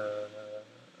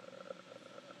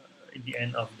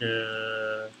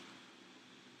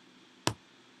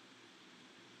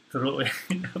teruk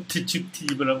after cuti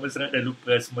berlama sangat dah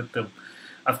lupa semua term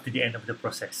after the end of the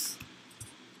process.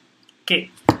 Okay,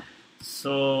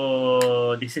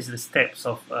 so this is the steps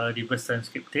of reverse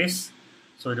transcriptase.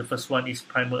 So the first one is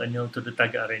primer anneal to the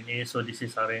target RNA. So this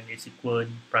is RNA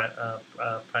sequence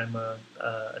primer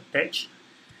attached,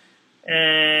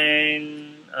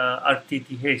 and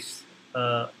RTTH.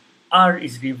 R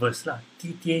is reverse lah.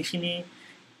 TTH ni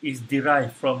is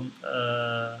derived from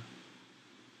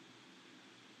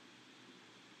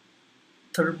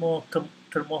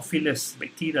thermophilus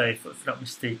bacteria, if I'm not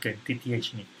mistaken,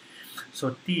 TTH ni.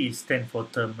 So T stand for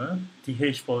thermo,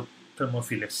 TH for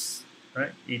thermophilus,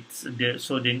 right? It's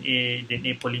so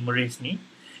DNA polymerase ni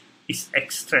is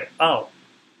extract out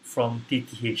from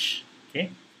TTH,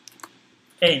 okay?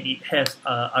 And it has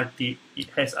RT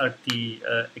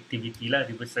activity lah,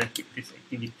 reverse transcriptase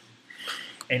activity,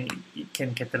 and it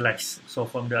can catalyze. So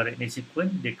from the RNA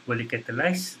sequence, they boleh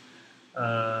catalyze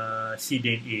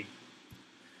cDNA.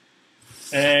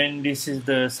 And this is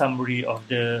the summary of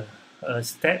the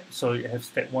step. So you have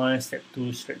step 1, step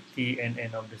 2, step 3, and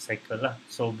end of the cycle lah.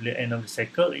 So bila end of the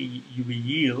cycle, you will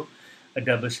yield a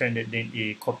double-stranded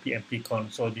DNA, copy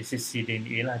amplicon. So this is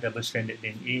cDNA lah, double-stranded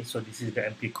DNA. So this is the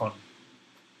amplicon.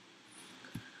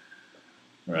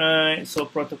 Right, so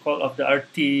protocol of the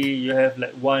RT, you have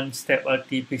like 1-step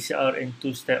RT-PCR and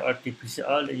 2-step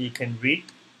RT-PCR that you can read.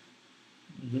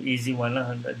 The easy one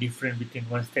lah, different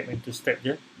between 1-step and 2-step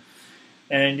je.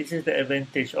 And this is the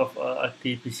advantage of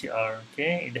RT-PCR.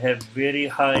 Okay, it have very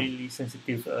highly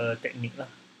sensitive technique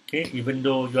lah. Okay, even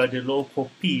though you ada low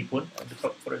copy pun,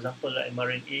 for example like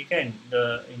mRNA kan,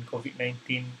 in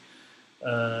COVID-19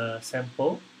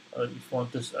 sample, if you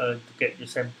want to get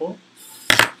your sample,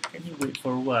 can you wait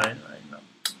for a while? I nak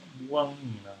buang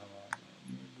ni lah.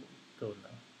 Betul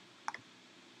lah.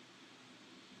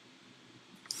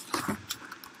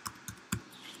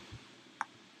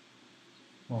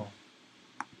 Oh.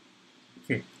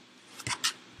 Okay.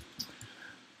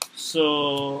 So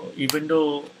even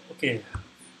though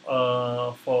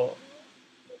for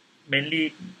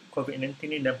mainly COVID-19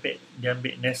 ni dia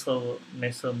ambil nasal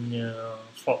punya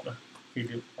swab lah. Okay,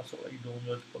 dia masuk hidung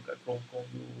dia, kat kerongkong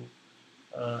tu,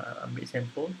 ambil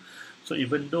sampel. So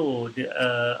even though the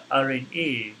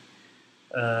RNA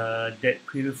that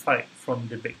purified from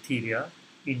the bacteria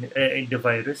in the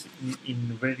virus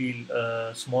in very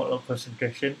small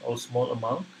concentration or small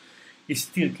amount, it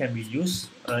still can be used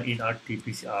in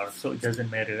RT-PCR. So it doesn't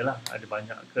matter lah, ada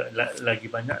banyak ke, lagi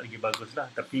banyak lagi bagus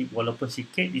lah. Tapi walaupun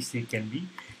sikit, it still can be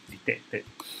detected.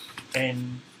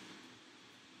 And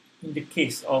in the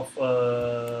case of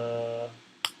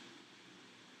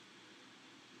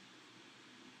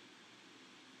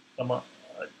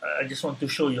I just want to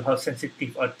show you how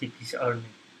sensitive RT-PCR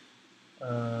ni.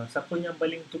 Siapa yang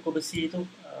baling tukar besi tu?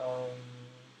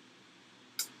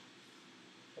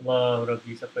 Allah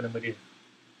Rabbi, siapa nama dia?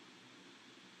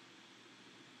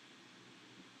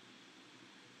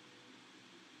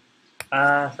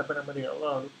 Siapa nama dia?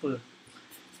 Allah, lupa.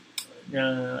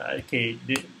 Okay,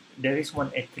 there is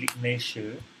one acrylic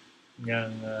measure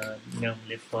yang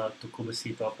lepas tukar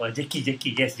besi tu apa? Jackie,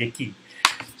 yes, Jackie.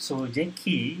 So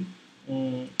Jackie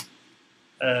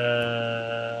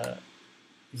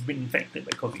has been infected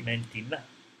by COVID-19 lah.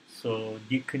 So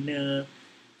dia kena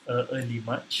early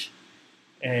March,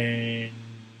 and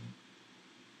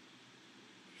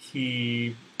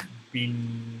he been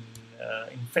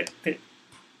infected.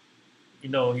 He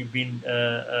been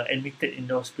admitted in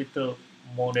the hospital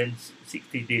more than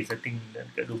 60 days, I think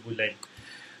dekat 2 bulan.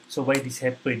 So why this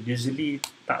happen? Usually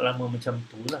tak lama macam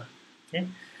tu lah. Okay,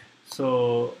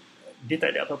 so dia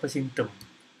tak ada apa-apa simptom.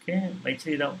 Okay,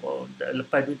 actually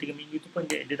lepas 2-3 minggu tu pun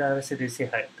dia dah rasa dia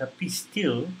sihat. Tapi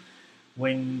still,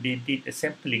 when they did a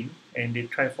sampling and they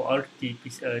try for they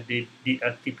did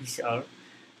RT-PCR,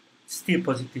 still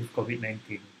positive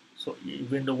COVID-19. So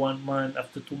even the 1 month,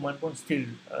 after 2 months pun still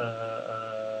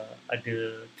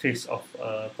ada trace of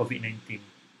COVID-19.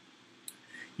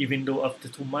 Even though after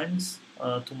 2 months,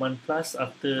 2 months plus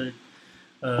after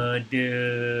the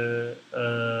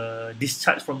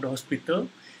discharge from the hospital,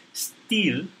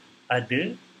 still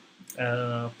ada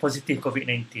positive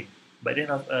COVID-19, but then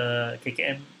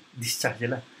KKM discharge je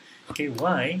lah. Okay,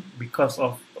 why? Because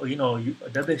of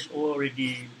WHO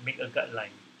already make a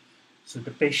guideline. So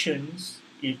the patients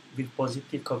with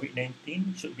positive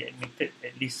COVID-19 should be admitted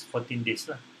at least 14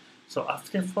 days lah. So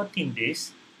after 14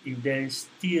 days, if there is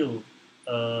still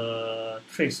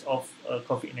trace of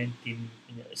COVID-19,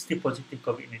 still positive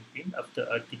COVID-19 after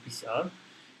RT-PCR,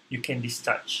 you can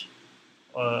discharge.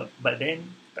 But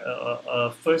then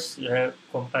first you have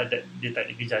compare that dia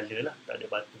tak ada gejala lah, tak ada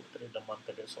batuk, tak ada demam,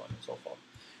 tak ada so on and so forth.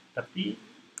 Tapi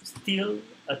still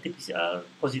RT-PCR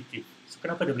positive. So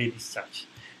kenapa dia boleh discharge?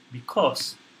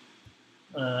 Because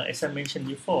as I mentioned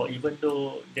before, even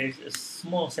though there is a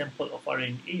small sample of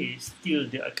RNA, still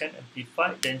they akan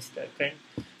amplified dan still akan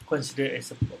considered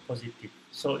as a positive.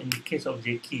 So in the case of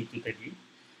JK tu tadi,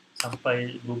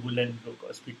 sampai 2 bulan duduk kat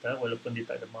hospital walaupun dia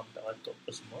tak demam, tak batuk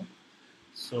apa semua.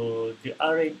 So the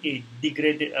RNA,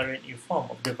 degraded RNA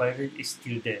form of the virus is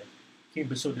still there. Okay,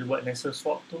 so dia buat nasal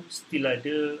swab tu still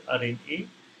ada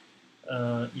RNA,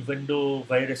 even though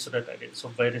virus sudah tak ada. So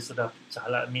virus sudah pecah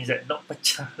lah, means that not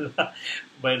pecah lah,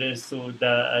 virus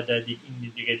sudah ada in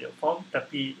the degraded form,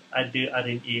 tapi ada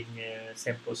RNA punya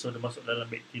sampel. So dia masuk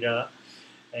dalam bakteria,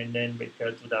 and then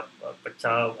bakteria tu dah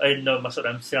pecah, masuk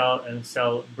dalam cell, and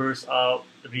cell burst out,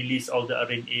 release all the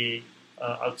RNA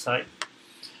outside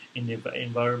in the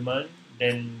environment.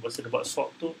 Then masa dia buat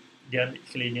swab tu, dia ambil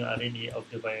sekalinya RNA of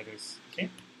the virus. Okay,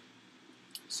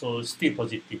 so still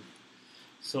positive.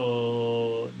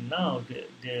 So now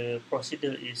the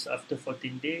procedure is after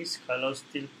 14 days, kalau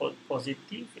still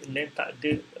positive and then tak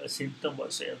ada symptom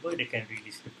whatsoever, they can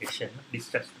release the patient,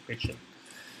 discharge the patient.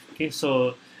 Okay,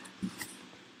 so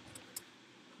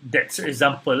that's an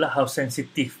example lah how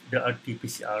sensitive the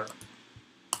RT-PCR.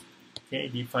 Okay,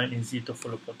 defined in Z to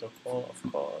follow protocol, of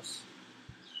course.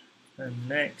 And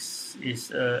next is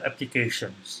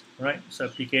applications, right? So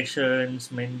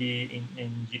applications mainly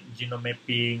in genome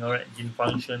mapping, alright, gene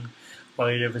function,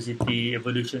 biodiversity,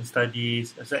 evolution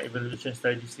studies. As evolution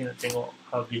studies, ni nak tengok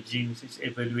how the genes is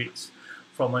evaluates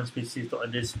from one species to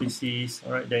other species,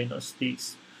 alright,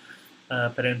 diagnostics,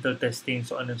 parental testing,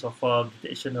 so on and so forth,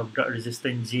 detection of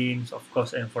drug-resistant genes, of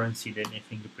course, and forensic DNA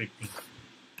fingerprinting.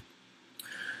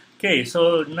 Okay,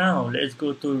 so now let's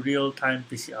go to real-time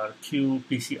PCR,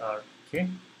 qPCR. Okay,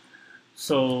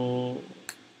 so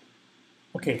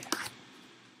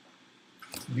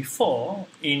before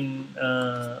in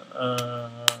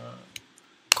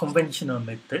conventional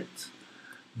methods,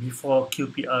 before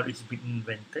qPCR is being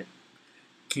invented,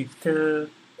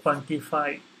 kita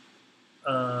quantified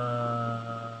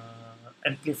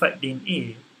amplified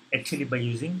DNA actually by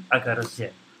using agar-agar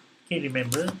gel. Okay,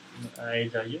 remember I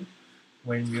tell you,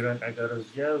 when we run agar-agar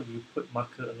gel, we put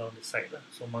marker along the side lah.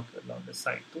 So marker along the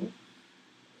side tu,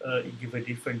 it give a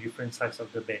different size of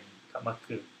the band kat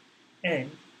marker. And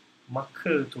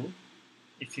marker tu,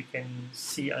 if you can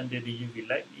see under the UV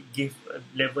light, it give a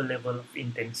level of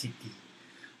intensity.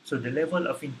 So the level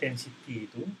of intensity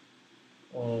tu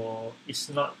is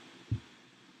not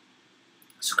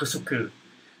suka-suka.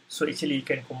 So actually you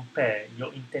can compare your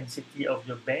intensity of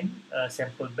your band,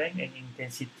 sample band, and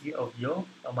intensity of your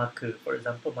marker. For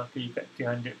example, marker you got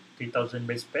 3,000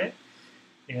 base pair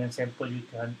dengan sample you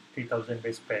 3,000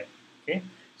 base pair. Okay,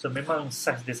 so memang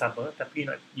size dia sama, tapi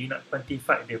you nak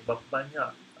quantify dia berapa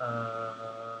banyak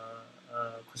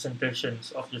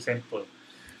concentrations of your sample.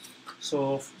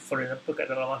 So for example kat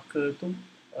dalam marker tu,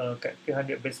 kat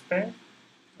 300 base pair,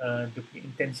 dia punya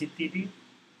intensity dia,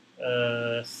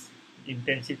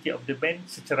 intensity of the band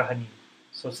secerah ni,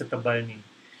 so setebal ni,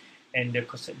 and the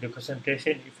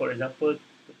concentration, for example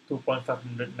 2.5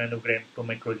 nanogram per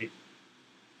microliter.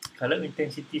 Kalau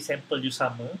intensity sample you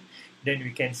sama, then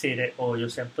we can say that your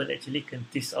sample actually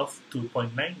consists of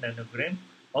 2.9 nanogram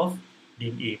of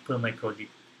DNA per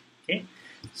microliter. Okay,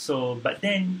 so but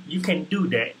then you can do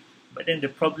that, but then the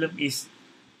problem is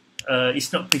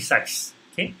it's not precise.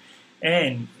 Okay,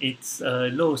 and it's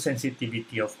low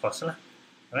sensitivity, of course lah.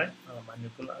 Right?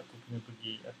 Mana pula aku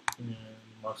punya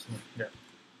mouse ni. Sekejap.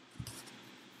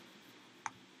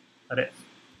 Ada.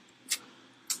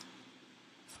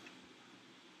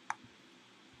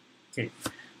 Okay.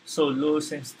 So low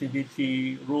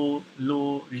sensitivity,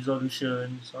 low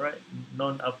resolutions, alright.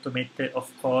 Non-automated, of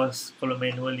course. Kalau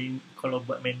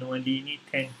buat manually ni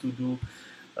tend to do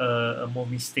more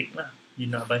mistake lah. You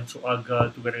nak bancuk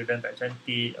agar tu kadang-kadang tak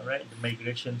cantik, alright. The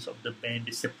migrations of the band,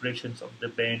 the separations of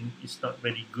the band is not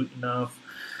very good enough.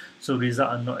 So result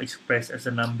are not expressed as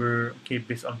a number, okay,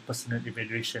 based on personal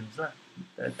evaluations lah.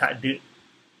 Tak ada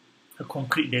a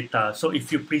concrete data. So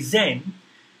if you present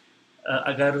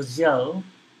agar gel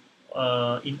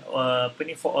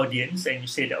for audience, and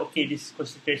you say that okay, this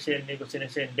concentration,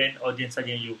 then audience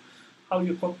tanya you, how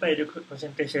you compare the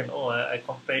concentration? Oh, I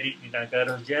compared it in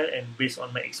agar-agar gel and based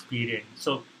on my experience.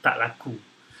 So tak laku.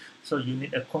 So you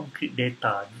need a concrete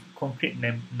data, concrete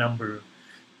number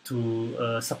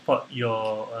to support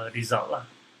your result lah.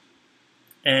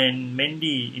 And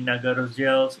mainly in agar-agar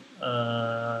gels,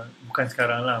 bukan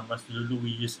sekarang lah, masa dulu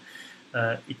we use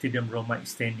ethidium bromide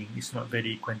staining. It's not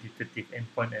very quantitative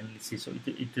endpoint analysis. So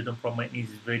ethidium bromide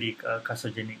is very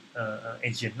carcinogenic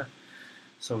agent lah.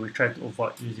 So we try to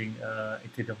avoid using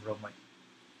ethidium bromide.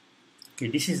 Okay,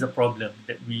 this is the problem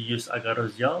that we use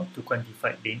agar-agar gel to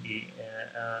quantify DNA,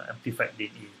 amplified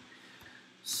DNA.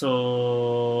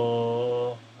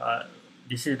 So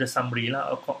this is the summary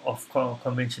lah of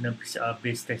conventional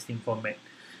PCR-based testing format.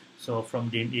 So from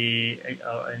DNA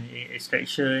RNA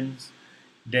extractions,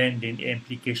 then DNA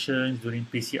amplifications during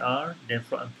PCR, then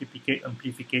from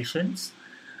amplifications,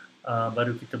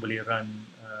 baru kita boleh run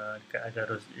dekat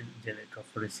agar-agar gel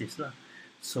electrophoresis lah.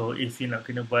 So if you nak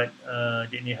kena buat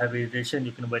DNA hybridization,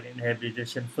 you kena buat DNA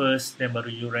hybridization first, then baru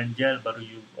you run gel, baru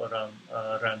you run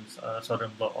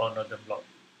southern blot or northern blot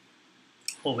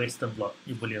or western blot,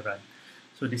 you boleh run.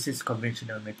 So this is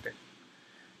conventional method.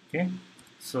 Okay,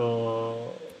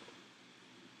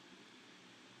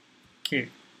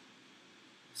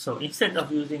 so instead of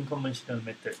using conventional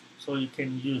method, so you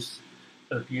can use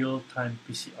a real-time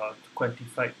PCR to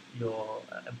quantify your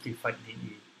amplified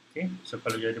DNA. Okay, so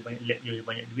kalau you ada banyak lab, you ada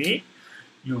banyak duit,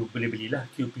 you boleh belilah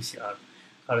qPCR.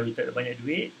 Kalau you tak ada banyak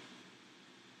duit,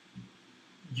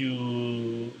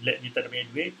 lab you tak ada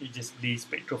banyak duit, you just beli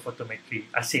spectrophotometry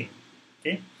asing.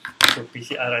 Okay, so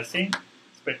PCR asing,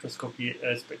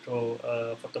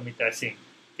 spectrophotometer asing.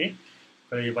 Okay,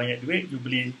 kalau you banyak duit, you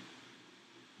beli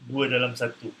 2 dalam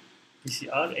 1,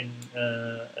 PCR and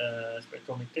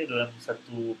spectrometer dalam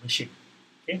satu machine.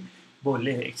 Okay,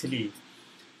 boleh actually.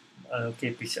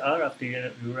 Okay, PCR, after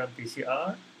you run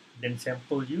PCR, then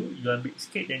sample you ambil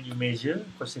sikit, then you measure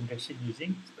concentration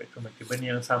using spectrometer.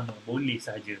 Benda yang sama, boleh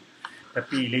sahaja,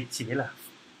 tapi leceh lah.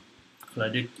 Kalau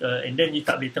ada, and then you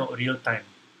tak boleh tengok real time.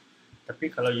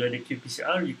 Tapi kalau you ada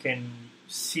qPCR, you can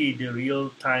see the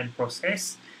real time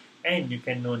process and you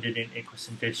can know the DNA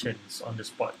concentrations on the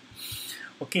spot.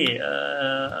 Okay,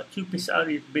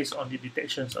 qPCR is based on the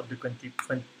detections of the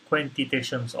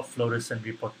quantitations of fluorescent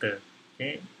reporter.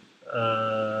 Okay,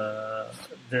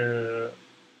 the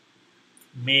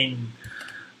main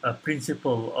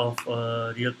principle of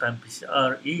real-time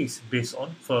PCR is based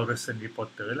on fluorescent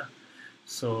reporter lah.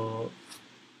 So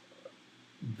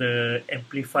the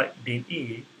amplified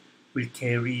DNA will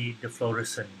carry the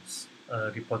fluorescence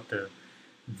reporter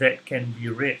that can be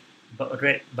read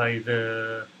by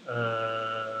the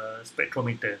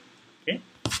spectrometer. Okay,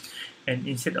 and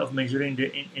instead of measuring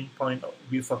the endpoint,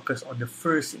 we focus on the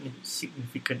first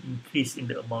significant increase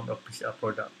in the amount of PCR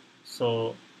product.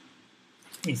 So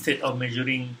instead of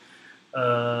measuring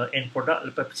end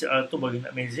product lepas PCR tu bagi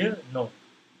nak measure, no,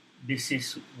 this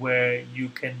is where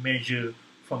you can measure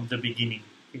from the beginning.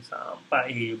 Okay,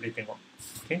 sampai you boleh tengok.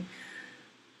 Okay,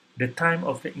 the time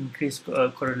of the increase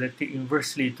correlated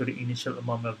inversely to the initial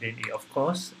amount of DNA, of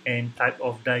course, and type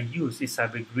of dye used is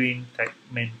cybergreen,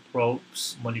 Typeman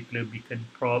probes, molecular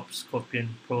beacon probes,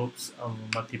 Scorpion probes,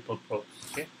 multiple probes.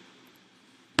 Okay,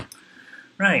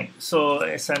 right. So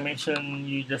as I mentioned,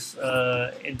 you just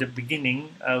at the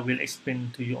beginning, I will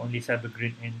explain to you only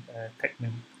cybergreen and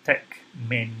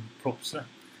Typeman probes lah.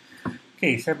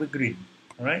 Okay, cybergreen.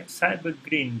 Right,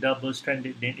 cybergreen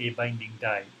double-stranded DNA binding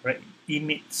dye, right,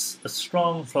 emits a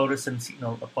strong fluorescent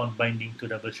signal upon binding to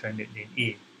double-stranded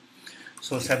DNA.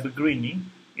 So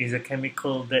cybergreen is a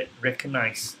chemical that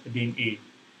recognizes DNA,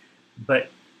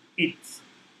 but it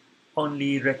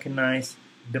only recognizes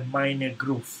the minor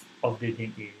groove of the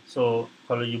DNA. So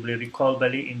kalau you boleh recall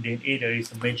balik in DNA, there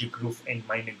is a major groove and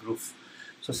minor groove.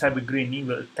 So cybergreen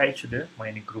will attach to the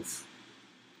minor groove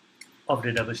of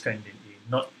the double-stranded DNA,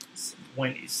 not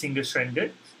when it's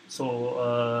single-stranded. So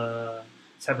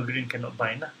cybergreen cannot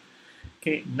bind lah.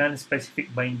 Okay,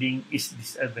 non-specific binding is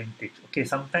disadvantage. Okay,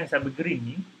 sometimes cybergreen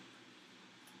ni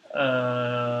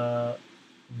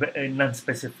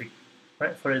non-specific,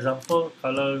 right? For example,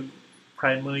 kalau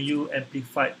primer you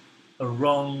amplified a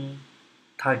wrong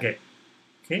target,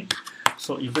 okay,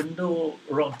 so even though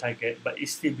wrong target, but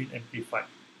it's still been amplified,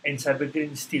 and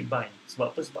cybergreen still bind.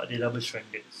 Sebab apa? Sebab dia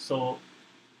double-stranded. So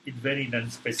it's very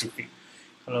non-specific.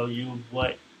 Kalau you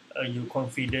buat, you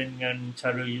confident dengan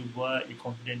cara you buat, you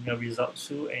confident dengan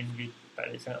results you, and you tak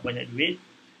ada sangat banyak duit,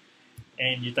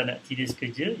 and you tak nak tedious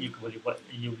kerja, you boleh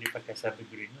pakai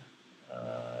cybergreen lah,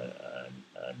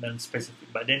 non-specific,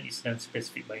 but then it's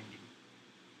non-specific binding.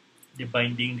 Dia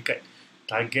binding dekat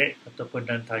target ataupun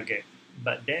non-target.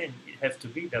 But then it have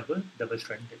to be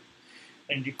double-stranded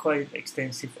and require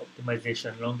extensive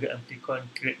optimization. Longer amplicon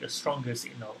create a stronger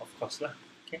signal, of course lah.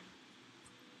 Okay.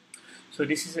 So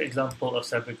this is an example of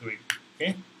cybergrid.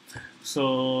 Okay.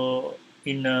 So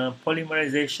in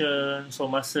polymerization, so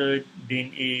masa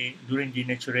DNA during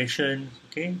denaturation,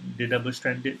 okay, the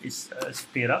double-stranded is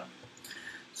split up.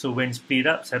 So when split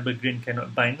up, cybergrain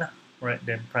cannot bind lah. Right,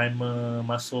 then primer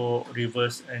masuk,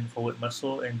 reverse and forward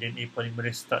masuk, and then DNA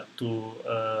polymerase start to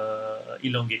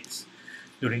elongates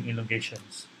during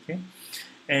elongations. Okay,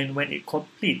 and when it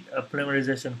complete,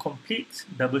 polymerization completes,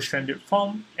 double-stranded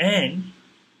form, and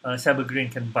cybergrain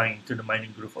can bind to the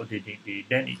binding groove of the DNA.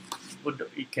 Then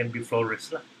it can be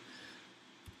fluoresced lah.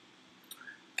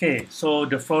 Okay, so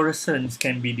the fluorescence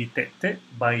can be detected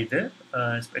by the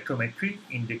spectrometry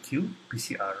in the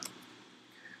qPCR.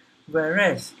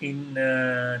 Whereas in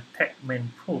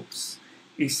Techman probes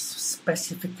is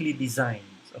specifically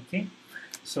designed. Okay,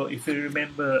 so if you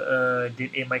remember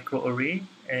DNA microarray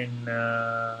and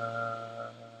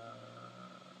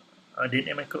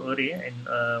DNA microarray and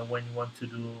when you want to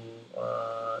do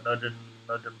northern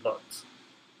blots,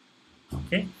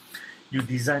 okay, you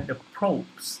design the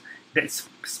probes that's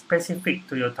specific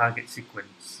to your target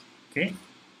sequence. Okay,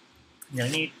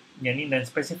 yang ni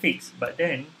non-specifics, but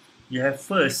then you have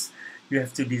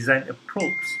to design a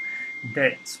probes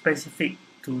that specific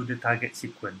to the target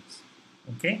sequence.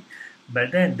 Okay,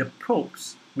 but then the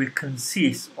probes will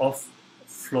consist of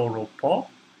fluoropore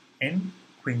and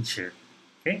quencher.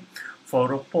 Okay,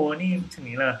 fluoropore ni macam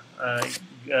ni lah,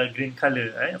 green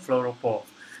color, fluoropore,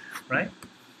 right?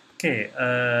 Okay,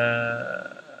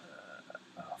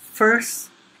 first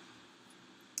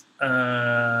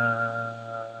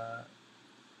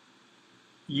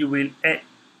you will add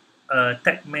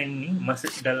Techman ni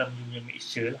masuk dalam punya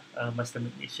mixture lah, master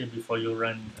mixture before you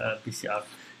run PCR.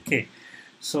 Okay,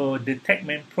 so the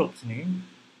Techman probes ni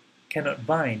cannot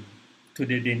bind to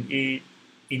the DNA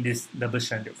in this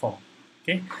double-stranded form.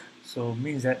 Okay, so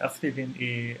means that after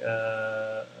DNA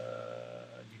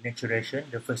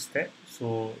denaturation, the first step,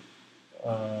 so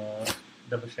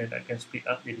double-stranded akan split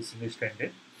up jadi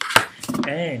single-stranded,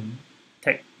 and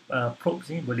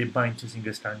probes ni boleh bind to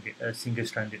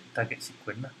single-stranded target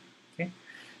sequence lah. Okay,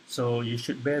 so you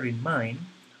should bear in mind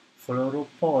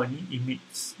fluoropore ni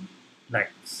emits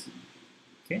lights.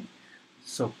 Okay,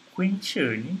 so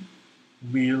quencher ni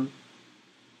will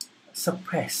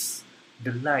suppress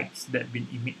the lights that been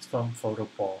emitted from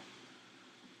fluoropore.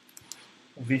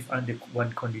 With under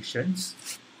one conditions,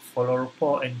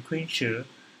 fluoropore and quencher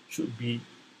should be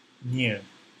near,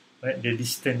 right? The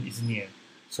distance is near,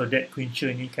 so that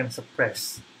quencher ni can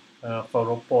suppress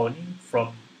fluoropore ni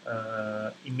from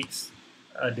emits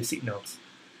the signals.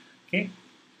 Okay,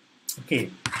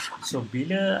 so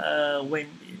bila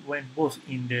when both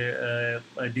in the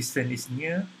distance is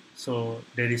near, so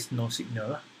there is no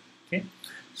signal lah. Okay,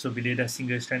 so bila dah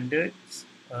single stranded,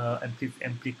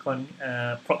 amplicon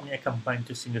probe ni akan bind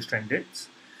to single stranded,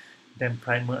 then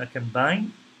primer akan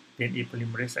bind, DNA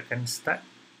polymerase akan start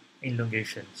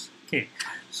elongations. Okay,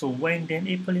 so when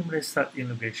DNA polymerase start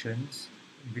elongations,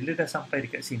 bila dah sampai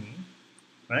dekat sini,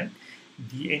 right,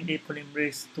 DNA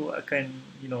polymerase tu akan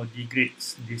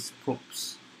degrades these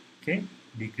probes. Okay,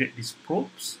 degrade these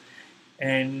probes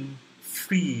and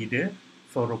free the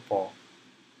fluoropore.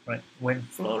 Right, when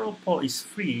fluoropore is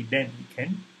free, then it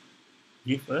can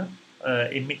give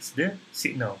emits the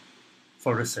signal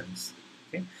fluorescence.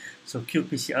 Okay, so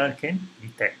qPCR can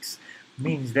detect,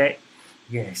 means that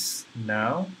yes,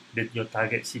 now that your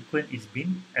target sequence is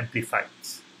being amplified.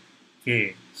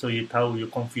 Okay, so you tahu, you're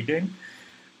confident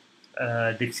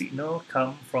the signal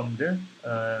come from the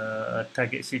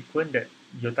target sequence that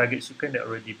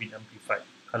already been amplified.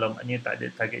 Kalau maknanya tak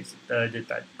ada target,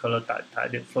 kalau tak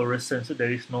ada fluorescence, so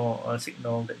there is no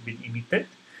signal that been emitted,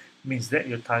 means that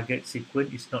your target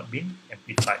sequence is not been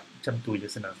amplified. Macam tu je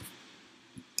senang.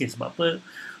 Okay, sebab apa?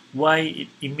 Why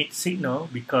it emits signal?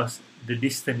 Because the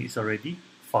distance is already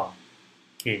far.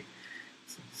 Okay,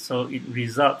 so it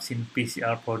results in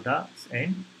PCR products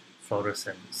and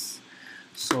fluorescence.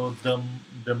 So the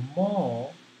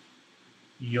more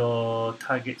your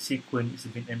target sequence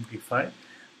is being amplified,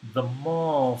 the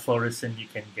more fluorescence you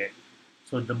can get.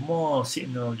 So the more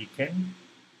signal you can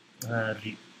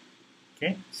read.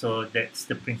 Okay, so that's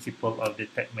the principle of the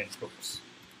Techman probes.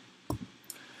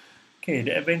 Okay,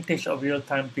 the advantage of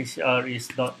real-time PCR is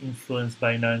not influenced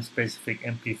by non-specific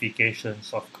amplifications.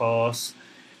 Of course,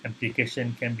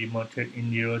 amplification can be monitored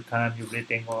in real time. You boleh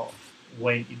tengok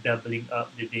when it doubling up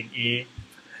the DNA.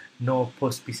 no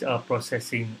post-PCR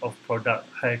processing of product,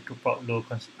 high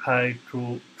throughputs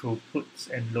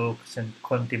and low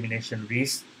contamination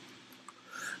risk.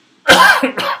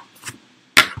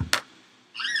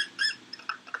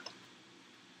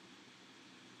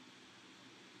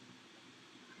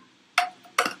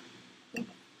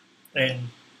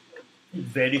 And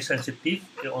very sensitive.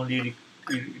 The only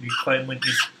requirement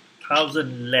is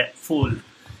 1,000 full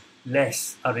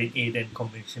less RNA than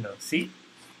conventional. See,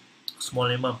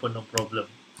 small amount pun no problem.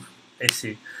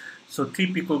 Assay. So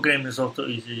 3 picogram risotto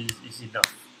is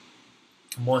enough.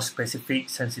 More specific,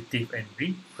 sensitive, and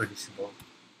reproducible.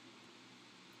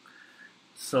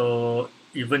 So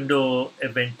even though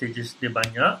advantages dia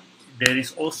banyak, there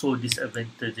is also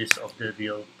disadvantages of the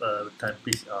real-time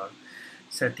PCR.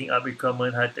 Setting up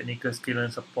requirement, high technical skill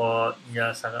and support,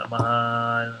 sangat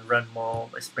mahal, run more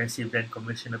expensive than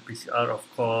conventional PCR, of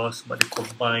course, but they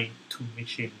combine 2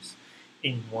 machines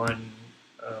in one,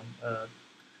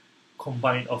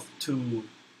 combine of 2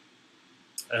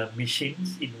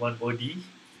 machines in one body,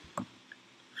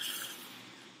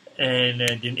 and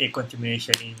DNA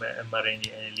contamination in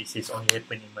mRNA analysis only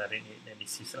happen in mRNA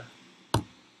analysis lah.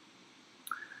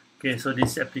 Okay, so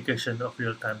this application of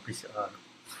real-time PCR.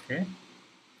 Okay.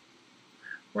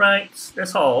 Right,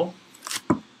 that's all.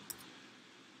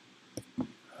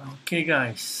 Okay,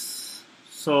 guys.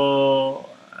 So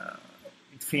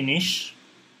it finished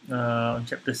on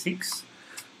chapter 6.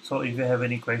 So if you have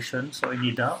any questions or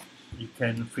any doubt, you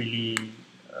can freely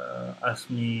ask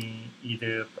me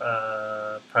either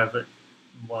private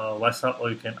WhatsApp,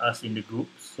 or you can ask in the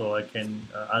group, so I can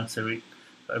answer it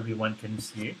so everyone can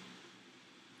see it.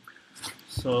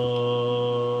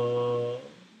 So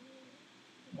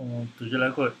tu je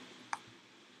lah kot.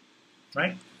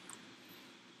 Right?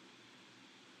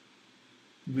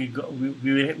 We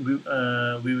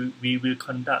will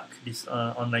conduct this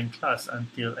online class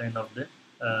until end of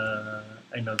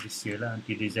this year lah,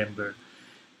 until December,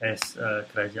 as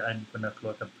kerajaan pernah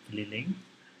keluarkan perkeliling.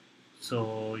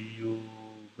 So you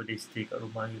boleh stay kat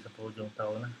rumah you sampai hujung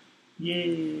tahun lah.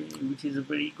 Yay! Which is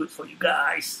very good for you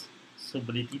guys. So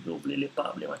boleh tidur, boleh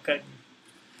lepak, boleh makan.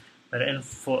 But then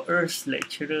for us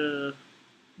lecturer,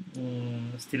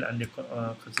 still under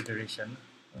consideration.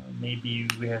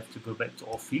 Maybe we have to go back to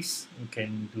office. We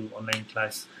can do online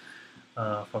class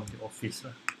from the office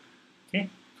lah.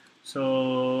 Okay,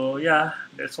 so yeah,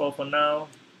 that's all for now.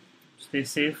 Stay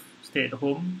safe, stay at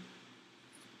home.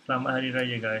 Selamat Hari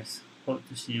Raya, guys. Hope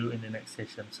to see you in the next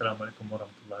session. Assalamualaikum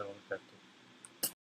warahmatullahi wabarakatuh.